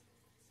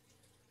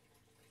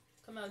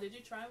 Camille, did you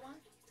try one?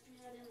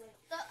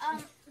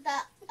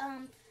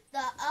 The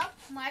up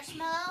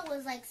marshmallow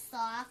was like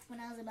soft when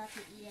I was about to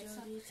eat it, so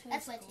Jody, it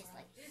that's what it tastes tastes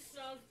like. It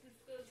smells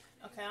good.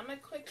 Okay, I'm gonna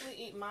quickly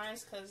eat mine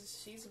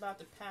because she's about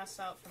to pass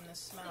out from the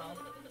smell.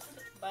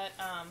 But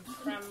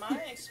from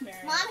my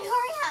experience, Mommy,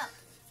 hurry up!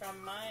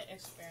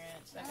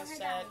 like I Hurry said,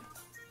 down.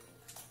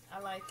 I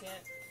like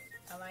it.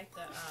 I like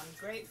the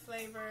grape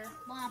flavor,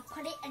 Mom,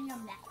 put it in your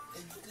mouth.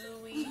 the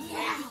gooey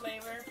Yeah.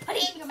 grape flavor. Put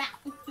it in your mouth.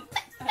 Ew.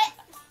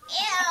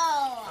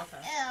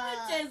 Okay.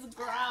 Ew. It's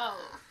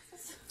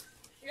gross.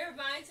 It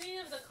reminds me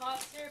of the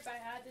cough syrup I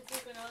had to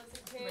take when I was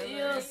a kid.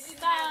 Really? I didn't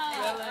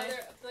have Really?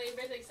 other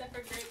flavors except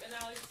for grape, and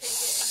I would take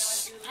it and I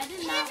would do I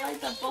did not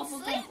like the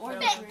bubblegum or the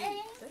Really?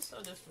 grape. They're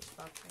so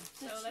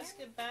disrespectful. So let's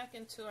get back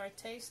into our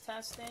taste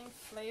testing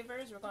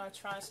flavors. We're gonna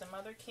try some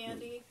other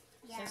candy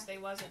Yeah. since they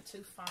wasn't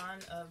too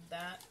fond of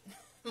that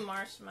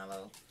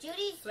marshmallow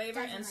Judy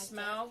flavor doesn't and like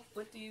smell.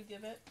 What do you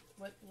give it?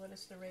 What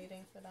is the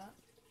rating for that?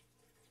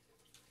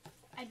 it.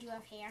 I do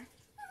have hair.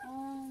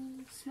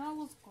 Smell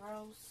was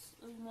gross.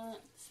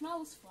 Smell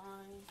was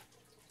fine.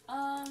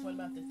 What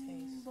about the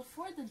taste?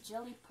 Before the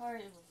jelly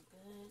part, it was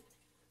good.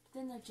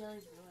 Then the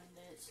jelly ruined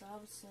it, so I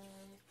would say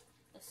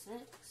a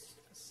 6.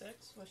 A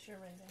 6? What's your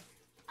rating?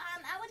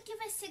 I would give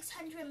it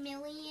 600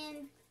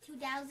 million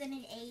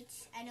 2008.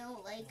 I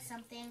know, like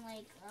something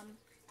like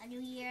a new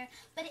year,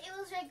 but it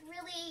was like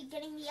really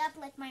getting me up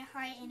like my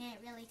heart, and it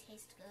really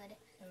tastes good. It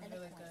was By the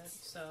really good. points.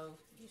 So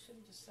you should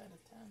have just said a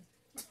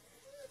 10.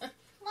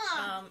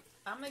 Mom,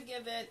 I'm gonna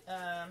give it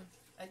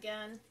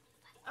again.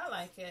 I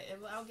like it.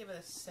 I'll give it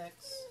a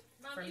 6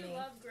 Mom, for you me.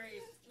 love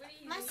grape. What do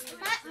you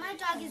my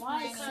dog is Why?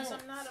 whining. Because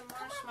I'm not a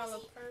marshmallow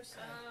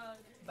person,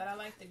 but I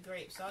like the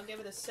grape, so I'll give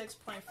it a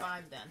 6.5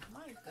 then.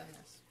 My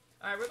goodness.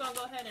 All right, we're gonna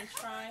go ahead and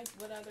try.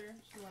 What other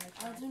you want to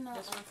try? I do not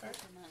This one like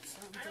first. coconut, so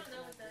I'm I don't taking know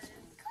out what that this is.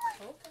 one.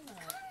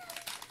 Coconut.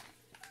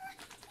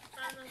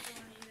 I'm not going to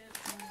eat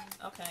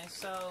it. Okay,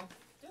 so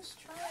just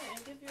try it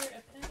and give your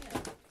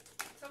opinion.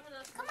 Someone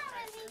else Come can on,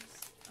 try Lizzie.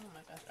 this. Oh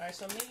my gosh. Alright,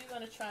 so maybe you're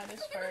gonna try this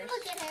Look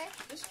first. at her.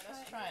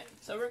 Let's try it.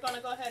 So we're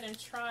gonna go ahead and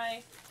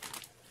try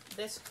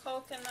this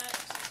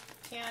coconut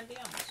candy.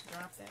 I almost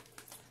dropped it.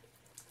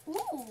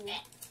 Ooh.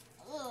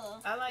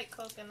 Ugh. I like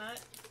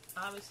coconut.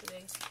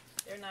 Obviously,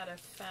 they're not a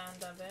fan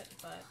of it,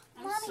 but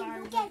I'm Mommy,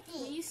 sorry. look at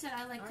When this. you said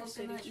I like Alright, coconut,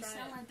 sweetie, you try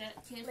sound it. like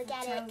that kid Look from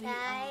at Charlie. it,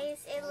 guys.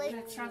 It Like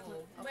looks.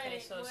 chocolate. okay,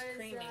 Wait, so it's what is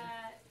creamy.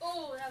 that?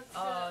 Oh, that was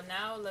Oh, good.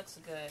 now it looks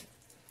good.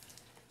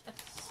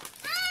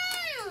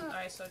 Mm.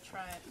 Alright, so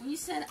try it. When you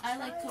said I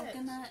like Try it.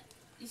 coconut,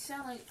 you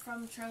sound like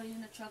from Charlie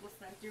and the Chocolate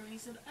Factory. When you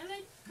said I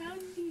like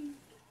candy.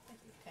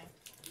 Okay.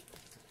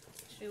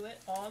 Chew it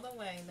all the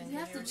way, then You give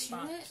have your to chew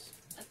response. it?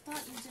 I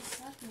thought you just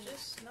said it.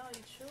 Just, no,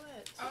 you chew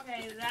it.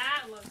 Okay,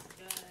 that looks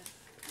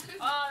good.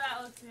 Oh,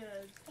 that looks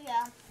good.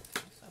 Yeah.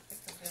 So pick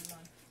a good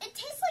one. It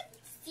tastes like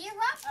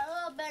syrup, a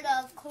little bit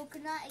of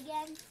coconut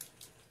again.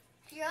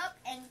 Syrup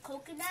and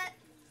coconut.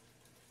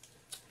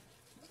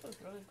 This was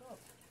really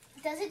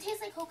good. Does it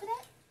taste like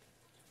coconut?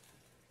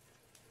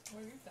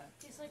 Where is that?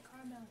 Tastes like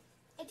caramel.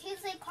 It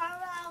tastes like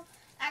caramel,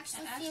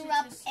 actually It actually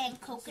syrup tastes- and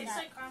Tastes coconut.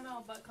 like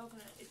caramel, but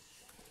coconut.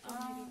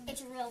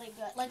 It's really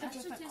good, like a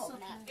Actually different tastes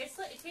coconut. okay. It's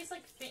like, it tastes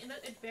like,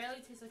 it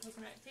barely tastes like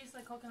coconut. It tastes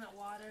like coconut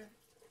water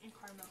and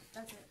caramel.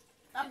 That's it.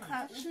 I Mm.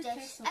 can't Actually eat this.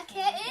 tastes I okay.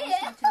 can't It eat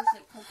also it. tastes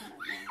like coconut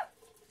milk.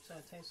 So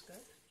it tastes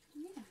good?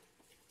 Yeah.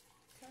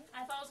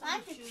 I thought it was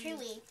Mine's gonna be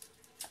chewy.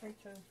 Me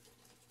too.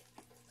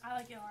 I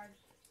like it hard.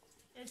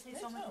 It tastes Me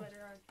so much too. better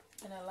hard.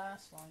 And it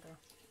lasts longer.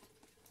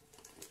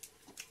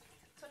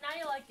 So now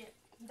you like it.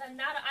 Then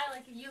now that I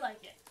like it, you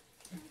like it.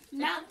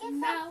 Now, It's so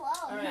now,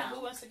 close. Alright, no.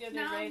 who wants to give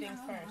their now, rating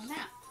now, first?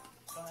 now.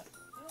 Go ahead.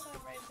 You don't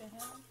have rating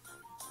him.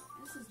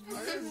 This is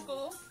Or it's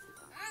cool.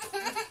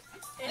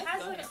 It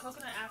has Go like a ahead.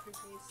 coconut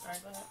aftertaste.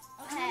 Alright, go ahead.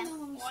 I don't know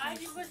when we Why started.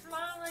 did you push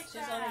mom like She's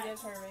gonna that? give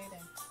her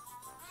rating.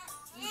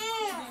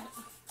 Mm.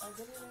 I'll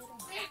give you a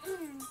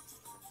rating.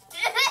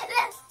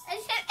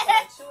 Okay.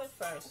 Alright, chew it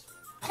first.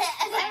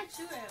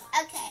 Chew it.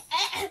 Okay.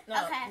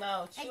 No, Okay.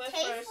 no, chew It it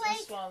tastes first like-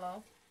 and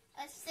swallow.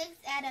 A 6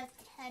 out of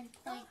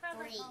Don't have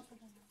her 10.3. talk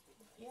again.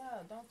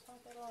 Yeah, don't talk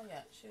at all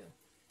yet. Chew.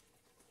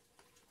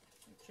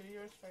 Chew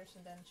yours first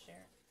and then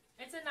share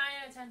it. It's a 9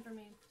 out of 10 for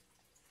me.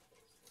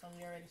 Oh,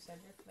 you already said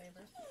your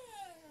flavor.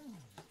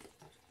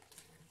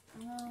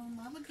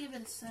 I would give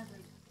it a 7.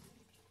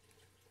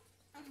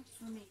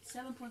 For me,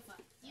 7.5.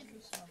 You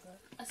do smell good.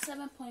 A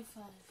 7.5.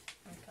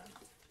 Okay.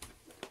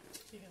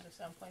 She gives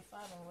a 7.5,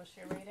 and what's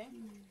your rating?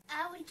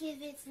 I would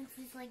give it, since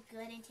it's like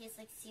good and tastes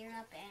like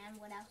syrup and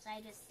what else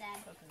I just said.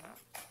 Coconut.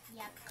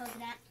 Yep,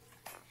 coconut.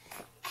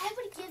 I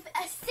would give it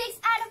a 6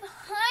 out of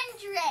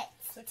 100.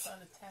 6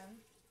 out of 10.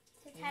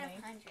 6 You out of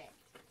think? 100.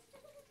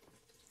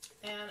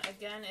 And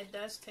again, it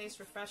does taste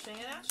refreshing.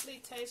 It actually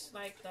tastes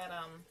like that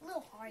A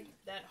little hard.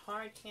 that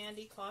hard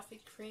candy,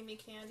 coffee, creamy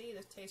candy.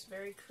 That tastes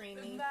very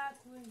creamy,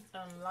 Exactly.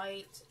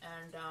 light,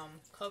 and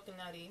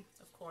coconutty,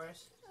 of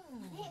course.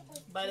 It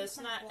But tastes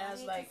it's not as,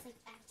 water, like- tastes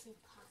actually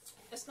pasta.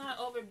 It's not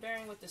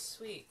overbearing with the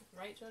sweet,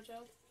 right,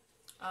 JoJo?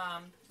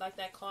 Like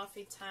that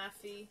coffee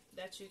taffy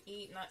that you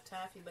eat, not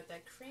taffy, but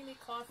that creamy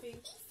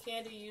coffee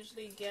candy you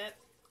usually get.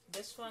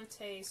 This one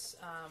tastes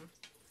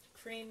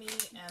creamy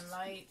and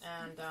light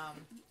and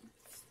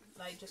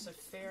like just a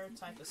fair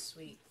type of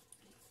sweet.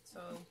 So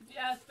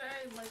Yeah, it's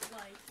very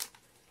light.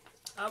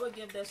 I would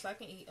give this. I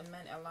can eat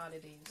a lot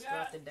of these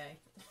throughout the day.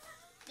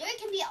 There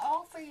can be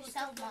all for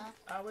yourself, Mom.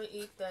 I would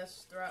eat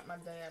this throughout my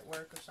day at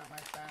work or something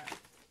like that.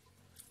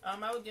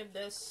 I would give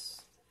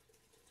this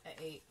an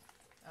 8.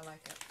 I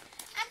like it.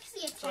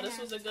 Actually, a 10 So this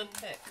out was a of good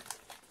 10. pick.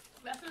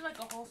 That feels like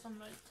a wholesome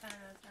like 10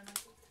 out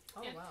of 10.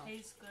 Oh It wow.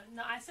 tastes good.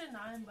 No, I said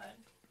 9, but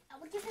I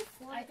would give it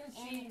 4 I can and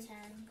see. a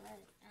 10,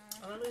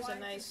 but... Well, it leaves a 4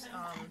 nice to 10.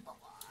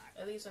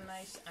 it leaves a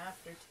nice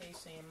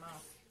aftertaste in your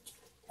mouth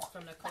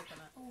from the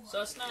coconut.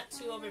 So it's not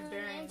too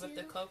overbearing with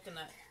the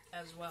coconut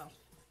as well.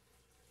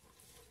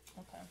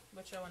 Okay,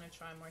 which I want to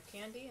try more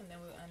candy, and then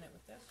we'll end it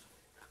with this.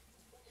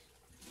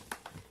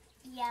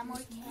 Yeah, more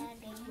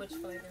candy. Which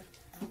flavor?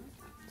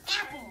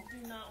 Apple.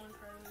 I do not want to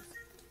try those.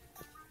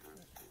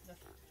 That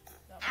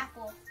one?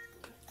 Apple.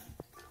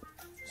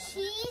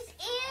 Cheese.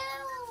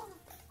 Ew.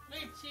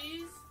 Wait,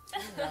 cheese?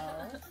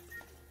 No.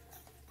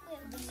 Wait,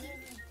 what is it?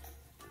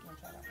 You wanna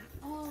try that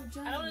one? Oh,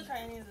 Joey. I don't want to try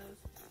any of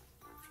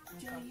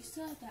those. Joey, Okay. you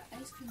still have that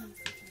ice cream in the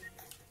refrigerator.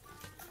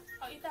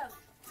 I'll eat that.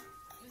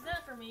 Is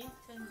that for me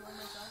to enjoy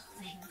myself?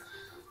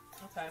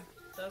 Okay.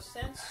 So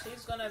since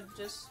she's gonna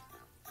just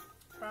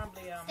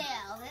probably Stay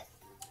out of it.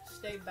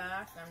 stay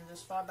back and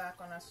just fall back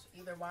on us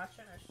either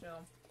watching or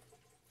she'll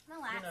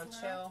Relax.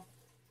 chill.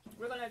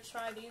 We're gonna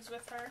try these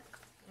with her.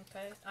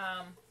 Okay.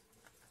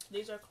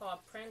 These are called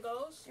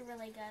Pringles. They're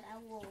really good. I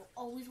will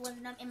always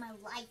want them in my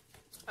life.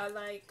 I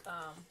like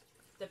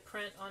the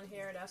print on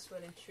here. That's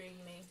what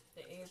intrigued me.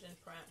 The Asian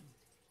print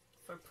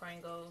for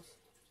Pringles.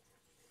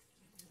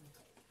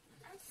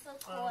 I'm so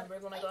cold. We're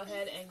gonna go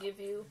ahead and give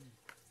you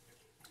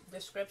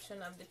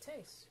description of the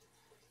taste.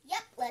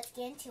 Yep, let's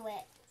get into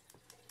it.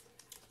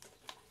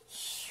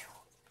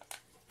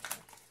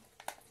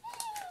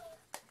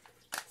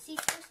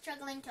 She's still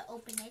struggling to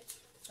open it.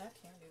 That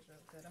candy is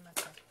real good. I'm gonna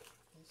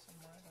use some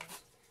more of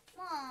those.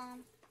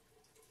 Mom.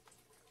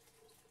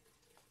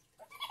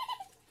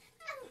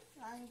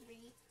 I'm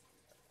hungry.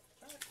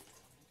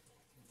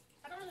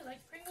 I don't really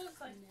like Pringles.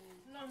 Like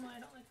normally,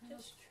 I don't like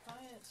Pringles. Just try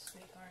it,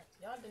 sweetheart.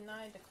 Y'all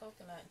denied the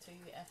coconut until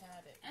you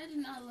had it. I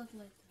did not look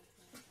like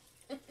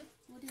that.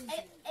 What is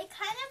it? It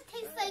kind of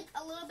tastes like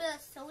a little bit of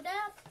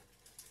soda.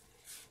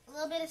 A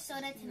little bit of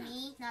soda to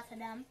me, not to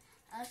them.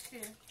 That's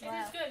true. It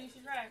is good. You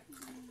should try it.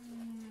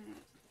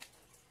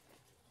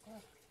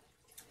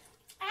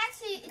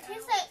 Actually, it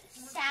tastes like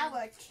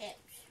sour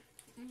chips.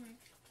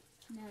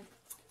 No.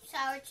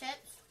 Sour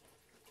chips.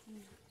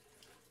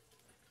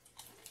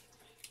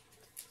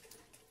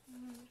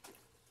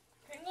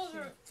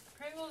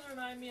 Pringles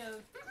remind me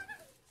of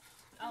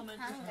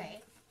elementary school.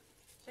 Hungry.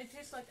 They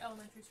taste like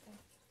elementary school.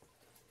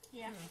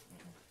 Yeah.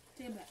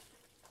 Take it back.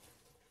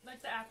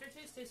 Like the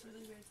aftertaste tastes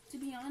really weird. To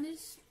be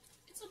honest,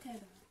 it's okay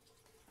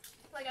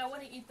though. Like I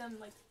wouldn't eat them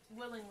like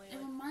willingly. It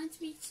Like,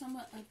 reminds me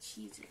somewhat of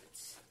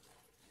Cheez-Its.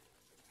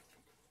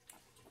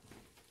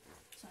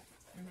 Sorry.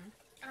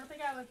 I don't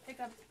think I would pick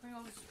up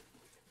Pringles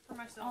for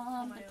myself.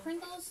 On my The own.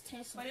 Pringles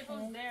taste But okay. if it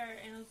was there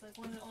and it was like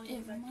one of the only It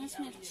things I reminds eat,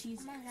 me I of would eat it.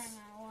 Cheez-Its. I'm gonna run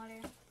out of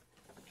water.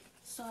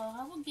 So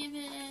I will give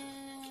it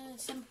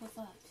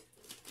 7.5.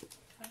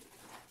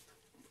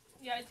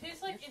 Yeah, it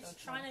tastes like You're it's so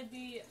trying to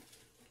be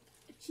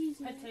A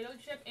Cheez-It. potato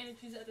chip and a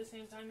cheese at the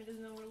same time. It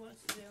doesn't know what it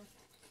wants to do.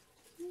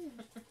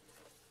 Yeah.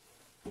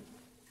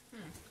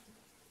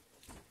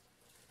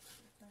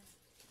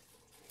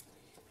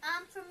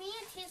 For me,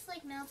 it tastes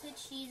like melted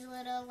cheese a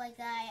little, like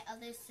that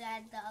other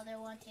said. The other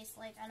one tastes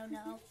like, I don't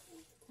know.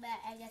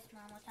 But I guess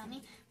Mom will tell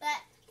me.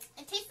 But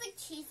it tastes like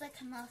cheese, like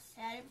Kamal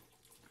said.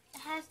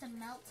 It has the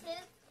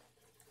melted.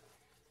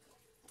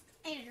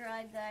 It's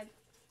really good.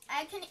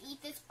 I can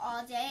eat this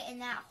all day,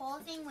 and that whole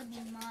thing would be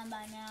mine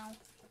by now.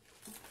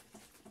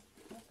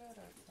 Look at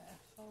her.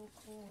 That's so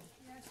cool.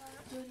 Yeah, I saw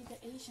that. Dude, the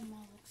Asian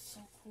mall looks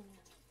so cool.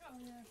 Oh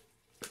yeah.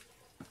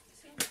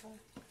 Seems cool.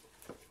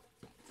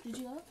 Did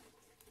you go?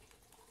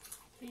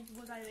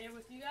 Was I there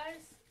with you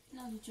guys?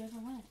 No, did you ever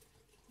went?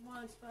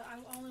 Once, but I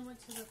only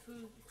went to the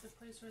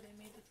place where they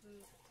made the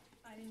food.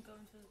 I didn't go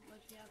into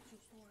like the actual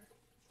store.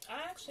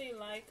 I actually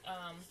like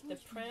the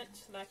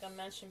print, like I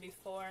mentioned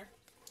before.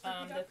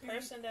 I The forgot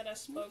person that I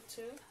spoke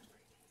to,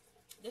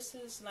 this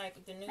is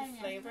like the new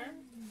flavor,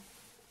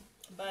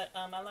 but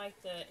I like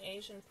the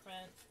Asian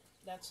print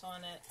that's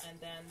on it, and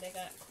then they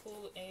got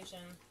cool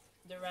Asian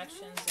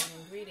directions and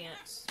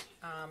ingredients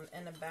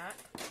in the back.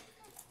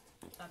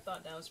 I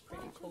thought that was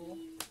pretty cool.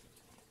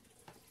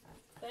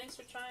 Thanks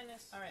for trying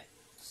this. All right,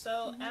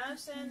 so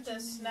as in the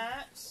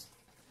snacks,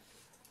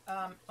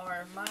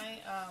 or my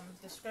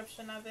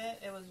description of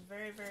it, it was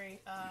very, very,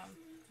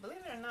 believe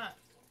it or not,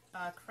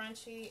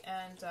 crunchy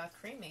and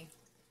creamy.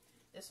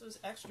 This was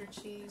extra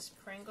cheese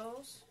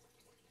Pringles.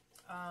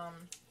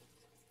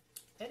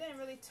 It didn't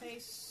really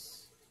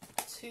taste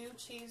too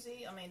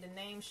cheesy. I mean, the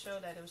name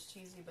showed that it was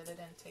cheesy, but it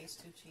didn't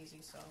taste too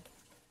cheesy. So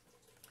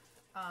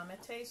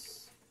it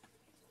tastes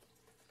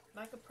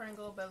like a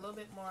Pringle, but a little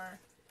bit more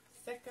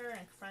thicker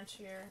and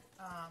crunchier,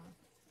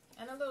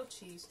 and a little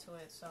cheese to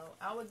it. So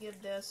I would give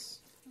this,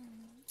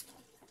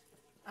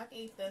 I can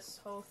eat this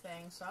whole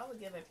thing, so I would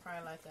give it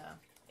probably like a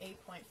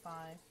 8.5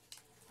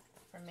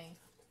 for me.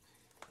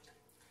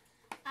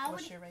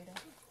 What's your rating?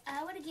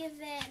 I would give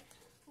it,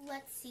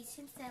 let's see,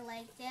 since I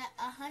liked it,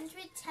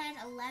 110,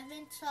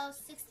 11, 12,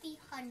 60,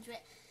 100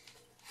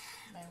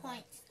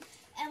 points.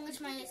 And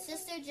which my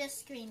sister just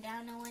screamed. I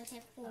don't know what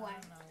it for.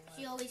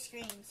 She always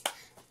screams.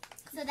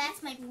 So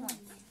that's my point.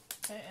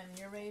 Okay, and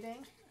your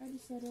rating? I already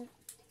said it.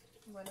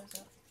 What is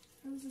it?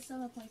 It was a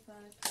 7.5.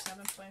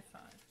 7.5.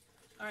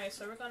 Alright,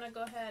 so we're going to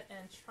go ahead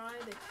and try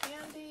the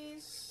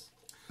candies.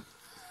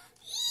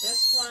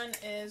 This one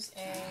is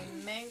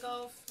a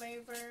mango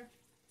flavor.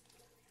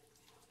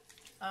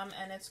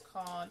 And it's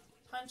called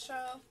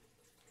Puncho.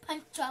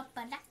 Puncho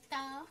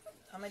Panacto.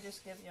 I'm going to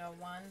just give y'all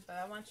one, but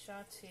I want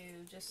y'all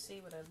to just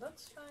see what it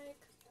looks like.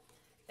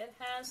 It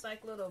has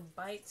like little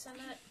bites in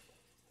it,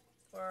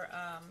 or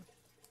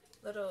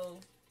little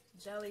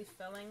jelly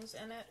fillings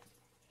in it.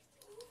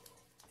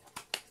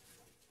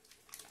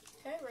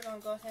 Okay, we're going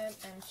to go ahead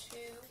and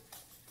chew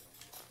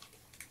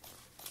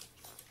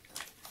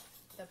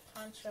the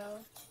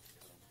Puncho.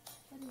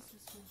 What is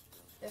this one?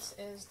 This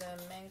is the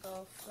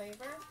mango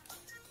flavor,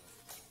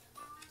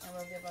 and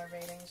we'll give our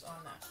ratings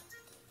on that.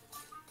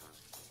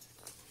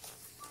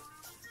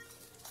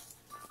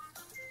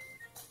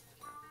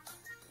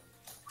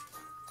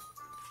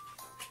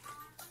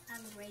 I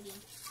have a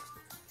rating.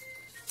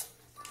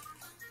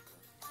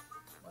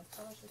 Well,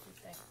 tell us what you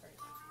think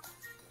first.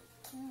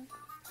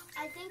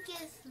 I think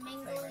it's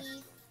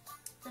mango-y.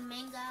 The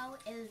mango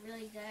is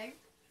really good.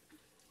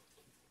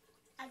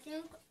 I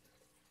think,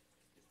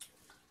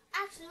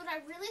 actually, what I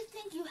really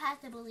think, you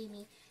have to believe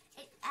me,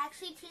 it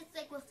actually tastes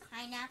like with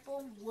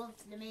pineapple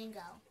with the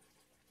mango.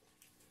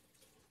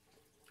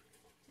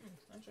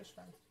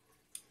 Interesting.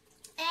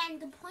 And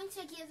the points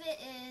I give it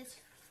is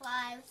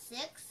 5,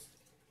 6,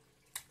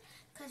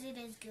 because it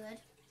is good.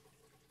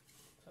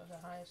 So the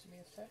highest would be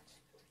a 6.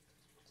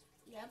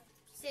 Yep.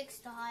 6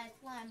 the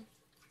highest one.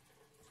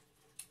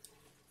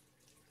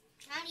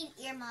 I need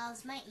ear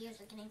muffs. My ears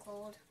are getting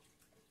cold.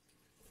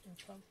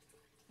 Okay.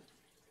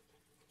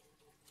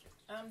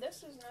 This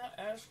is not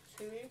as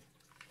chewy.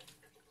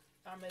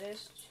 It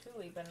is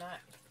chewy, but not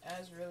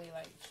as really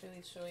like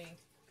chewy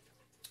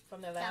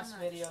from the last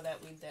video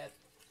that we did.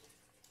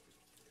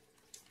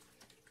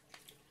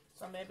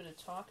 So I'm able to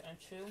talk and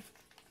chew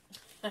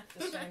at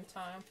the same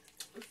time.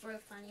 It's very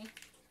funny.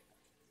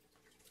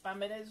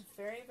 It is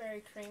very,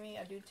 very creamy.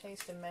 I do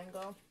taste the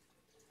mango.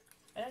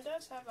 And it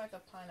does have like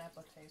a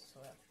pineapple taste to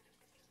it.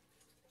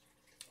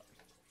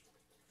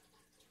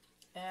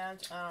 And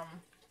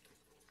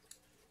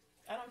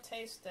I don't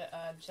taste the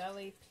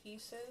jelly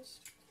pieces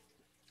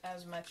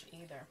as much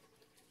either.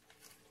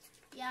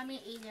 Yeah,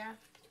 me either.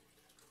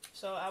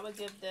 So I would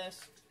give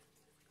this,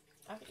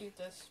 I could eat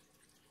this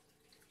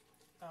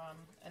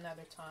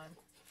another time.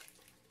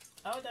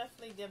 I would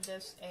definitely give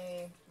this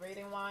a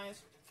rating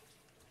wise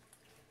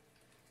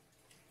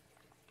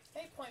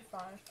 8.5.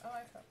 I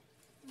like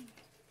it.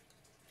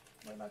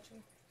 What about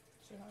you?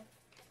 Too high?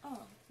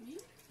 Oh, me?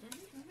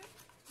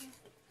 Mm-hmm.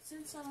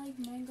 Since I like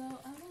mango,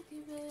 I will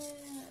give it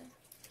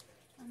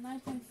a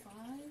 9.5.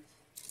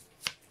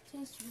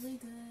 Tastes really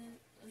good.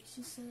 Like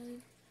she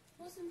said,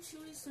 wasn't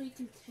chewy, so you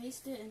can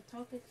taste it and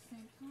talk at the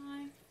same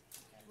time.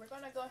 Okay, we're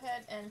gonna go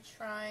ahead and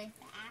try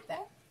The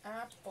apple? the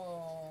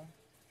apple.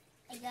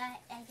 I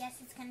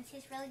guess it's gonna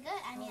taste really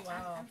good. I mean,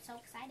 wow. I'm so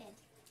excited.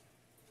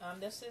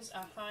 This is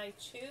a high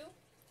chew.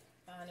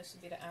 This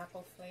would be the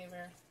apple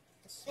flavor.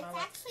 It's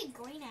actually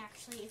green,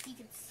 actually, if you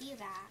could see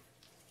that.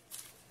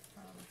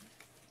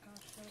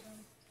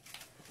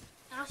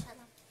 I'll show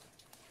them.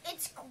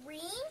 It's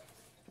green.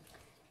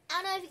 I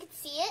don't know if you can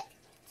see it.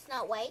 It's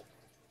not white.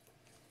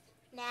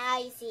 Now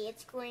you see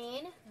it's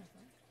green.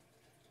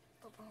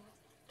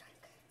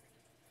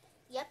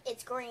 Yep,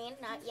 it's green,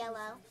 not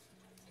yellow.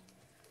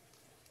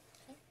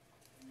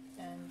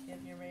 And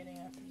give your rating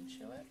after you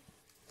chew it.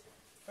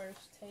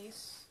 First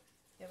taste.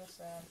 Give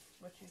us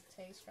what you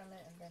taste from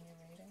it, and then your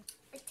rating.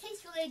 It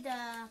tastes really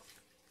the.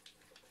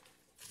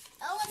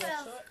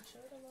 Chew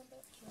it a little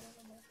bit.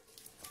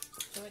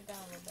 Chew it down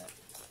a little bit.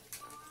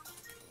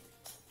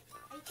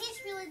 It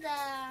tastes really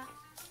a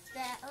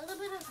little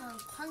bit of a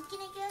pumpkin,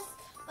 I guess,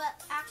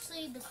 but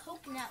actually the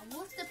coconut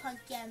with the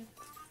pumpkin,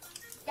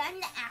 then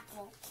the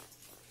apple.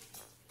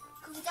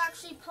 Because it's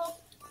actually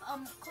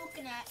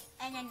coconut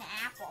and then the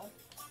apple.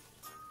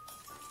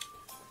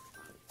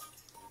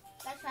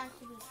 That's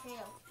actually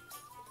true.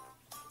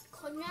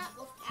 Coconut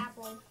with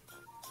apple.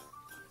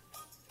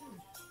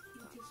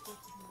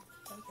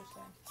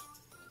 Interesting.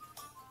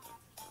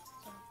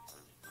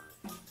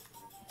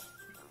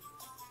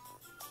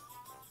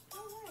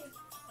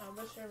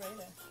 What's your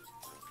rating?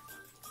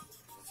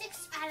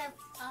 6 out of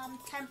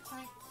 10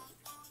 points.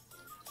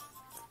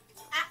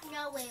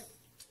 No, wait,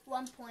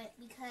 1 point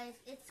because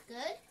it's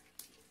good.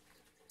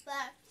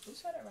 But You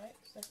said it right.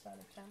 6 out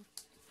of 10.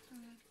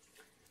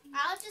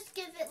 I'll just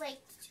give it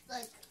like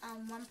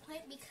 1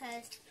 point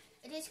because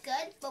it is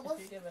good. But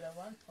If you give it a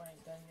 1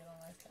 point, then you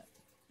don't like it.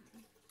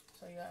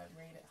 So you gotta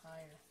rate it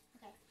higher.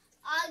 Okay,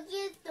 I'll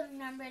give the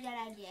number that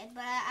I did,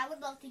 but I would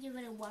love to give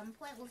it a 1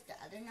 point with the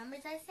other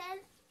numbers I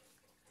said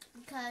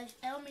because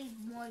it'll be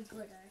more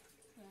gooder.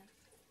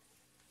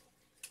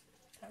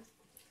 Okay.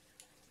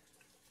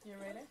 Your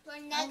rating? For I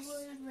next,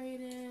 would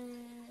rate it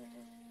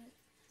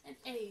an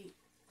 8.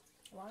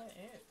 Why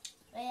 8?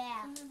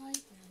 yeah. I like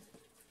it.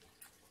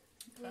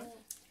 But Okay.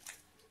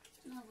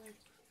 not like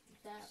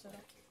that. So,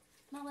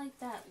 Not like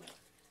that look.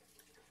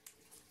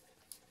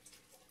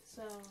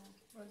 So,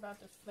 what about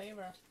the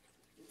flavor?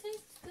 it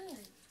tastes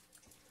good.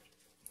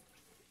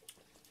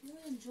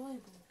 Really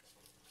enjoyable.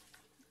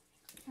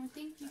 I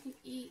think you can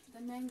eat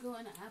the mango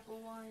and the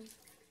apple one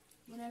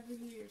whenever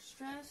you're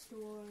stressed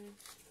or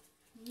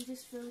you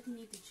just feel like you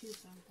need to chew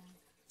something.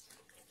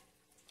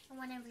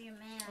 Whenever you're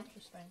mad.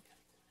 Interesting.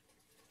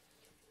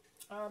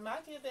 I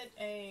give it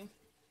a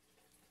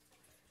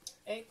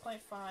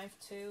 8.5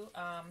 too.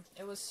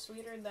 It was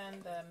sweeter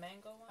than the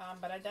mango one,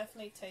 but I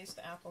definitely taste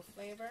the apple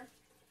flavor.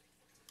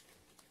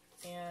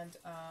 And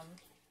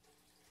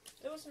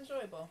it was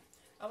enjoyable.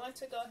 I want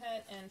to go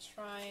ahead and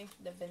try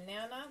the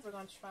banana. We're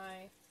going to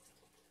try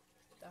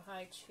the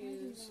high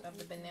chews of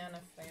the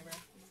banana flavor.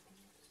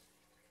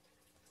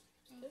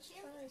 Just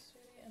try,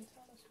 sweetie, and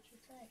tell us what you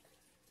think.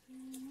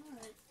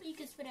 Alright. You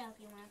can spit it out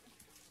if you want.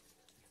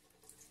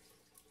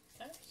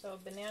 Okay, so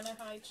banana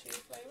high chew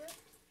flavor.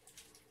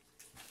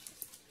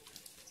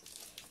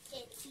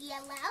 It's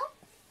yellow.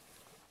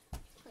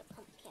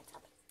 Can't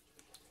help it.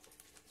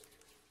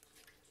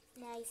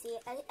 Now you see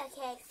it.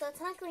 Okay, so it's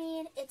not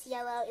green, it's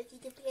yellow. If you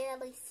can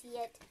barely see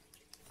it.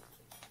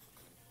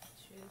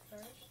 Chew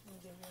first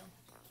and give you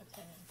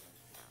opinion.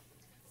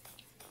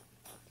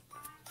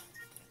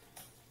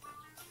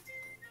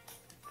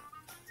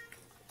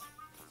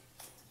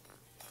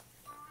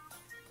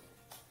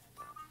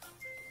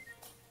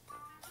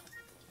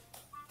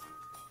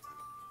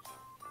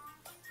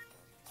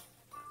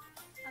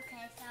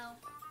 Okay, so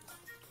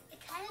it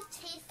kind of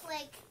tastes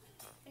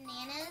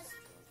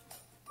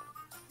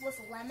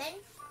lemon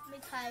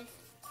because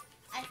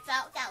I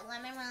felt that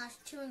lemon when I was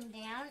chewing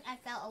down. I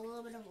felt a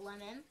little bit of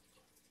lemon.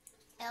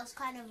 It was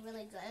kind of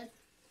really good.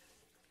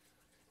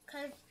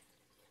 Because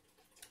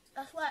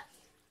that's what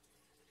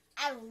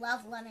I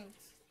love lemons.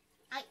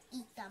 I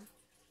eat them.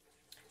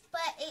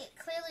 But it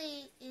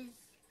clearly is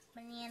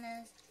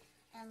bananas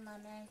and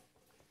lemon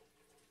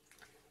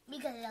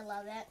because I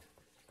love it.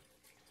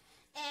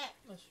 And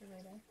What's your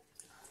rating?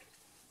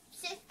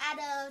 6 out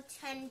of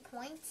 10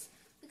 points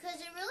because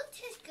it really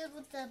tastes good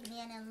with the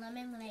banana and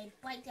lemon when I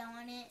bite down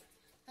on it,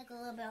 like a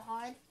little bit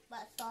hard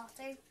but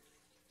softer.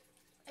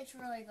 It's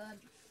really good.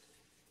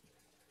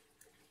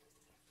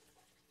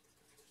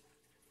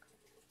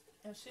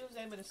 And she was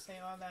able to say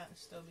all that and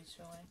still be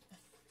chewing.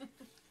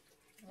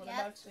 What Yep.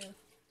 about you,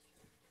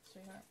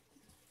 sweetheart?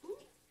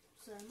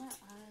 Sorry, my eyes.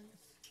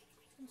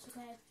 It's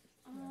okay.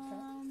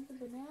 Okay. The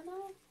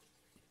banana,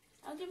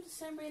 I'll give it the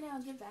same rating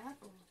I'll give the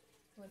apple,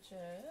 Which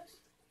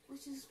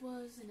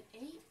was an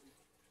 8.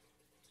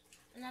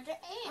 Another 8.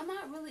 I'm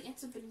not really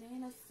into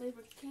banana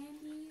flavored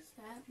candies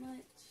that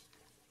much,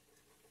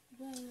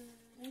 but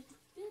I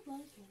did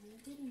like it. I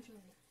did enjoy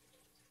it.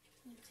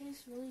 It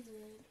tastes really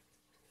good,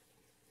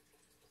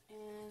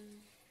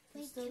 and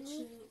Wait, still can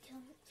chew we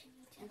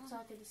and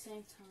talk at the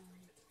same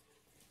time.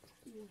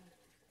 Yeah.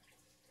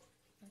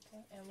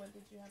 Okay. And what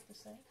did you have to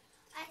say?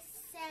 I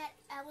said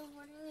I was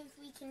wondering if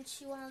we can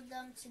chew on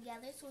them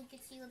together so we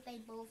could see what they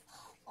both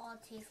all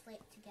taste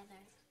like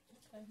together.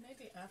 Okay,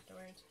 maybe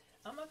afterwards.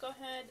 I'm gonna go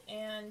ahead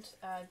and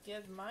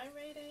give my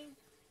rating.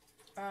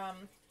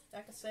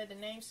 Like I said, the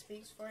name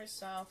speaks for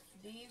itself.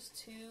 These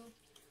two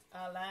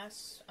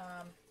last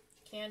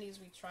candies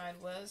we tried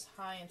was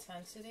high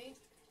intensity,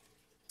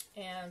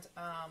 and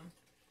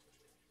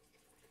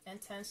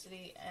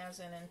intensity as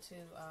in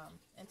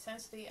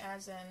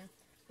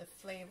the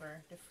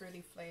flavor, the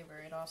fruity flavor.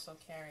 It also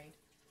carried,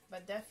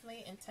 but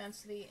definitely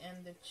intensity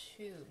in the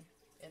chew.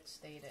 It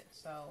stated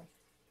so.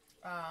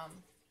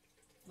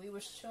 We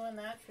was chewing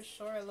that for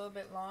sure a little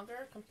bit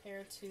longer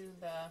compared to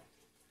the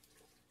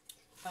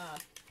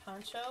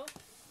poncho.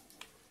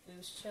 We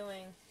was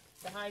chewing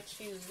the high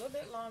chews a little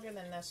bit longer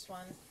than this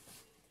one.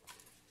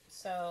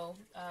 So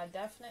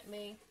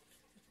definitely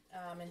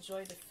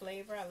enjoyed the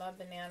flavor. I love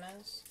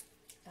bananas.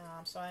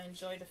 So I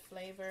enjoyed the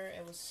flavor.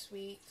 It was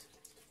sweet.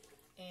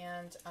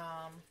 And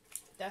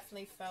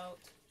definitely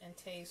felt and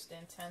taste the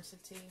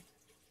intensity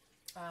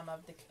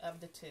of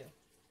the two.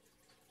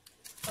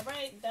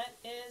 Alright, that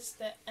is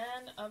the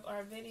end of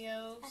our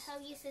videos. I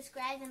hope you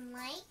subscribe and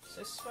like.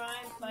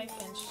 Subscribe, like,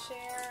 and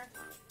share.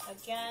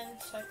 Again,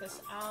 check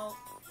us out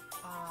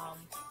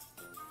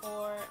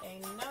for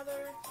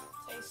another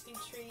tasty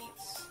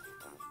treats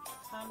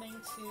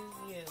coming to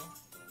you.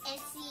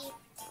 And see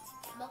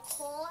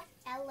McCall,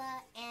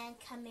 Ella, and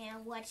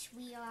Camille, which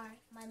we are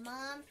my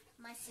mom,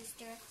 my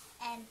sister,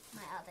 and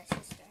my other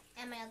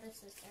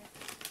sister.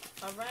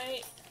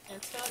 Alright,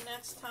 until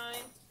next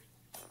time.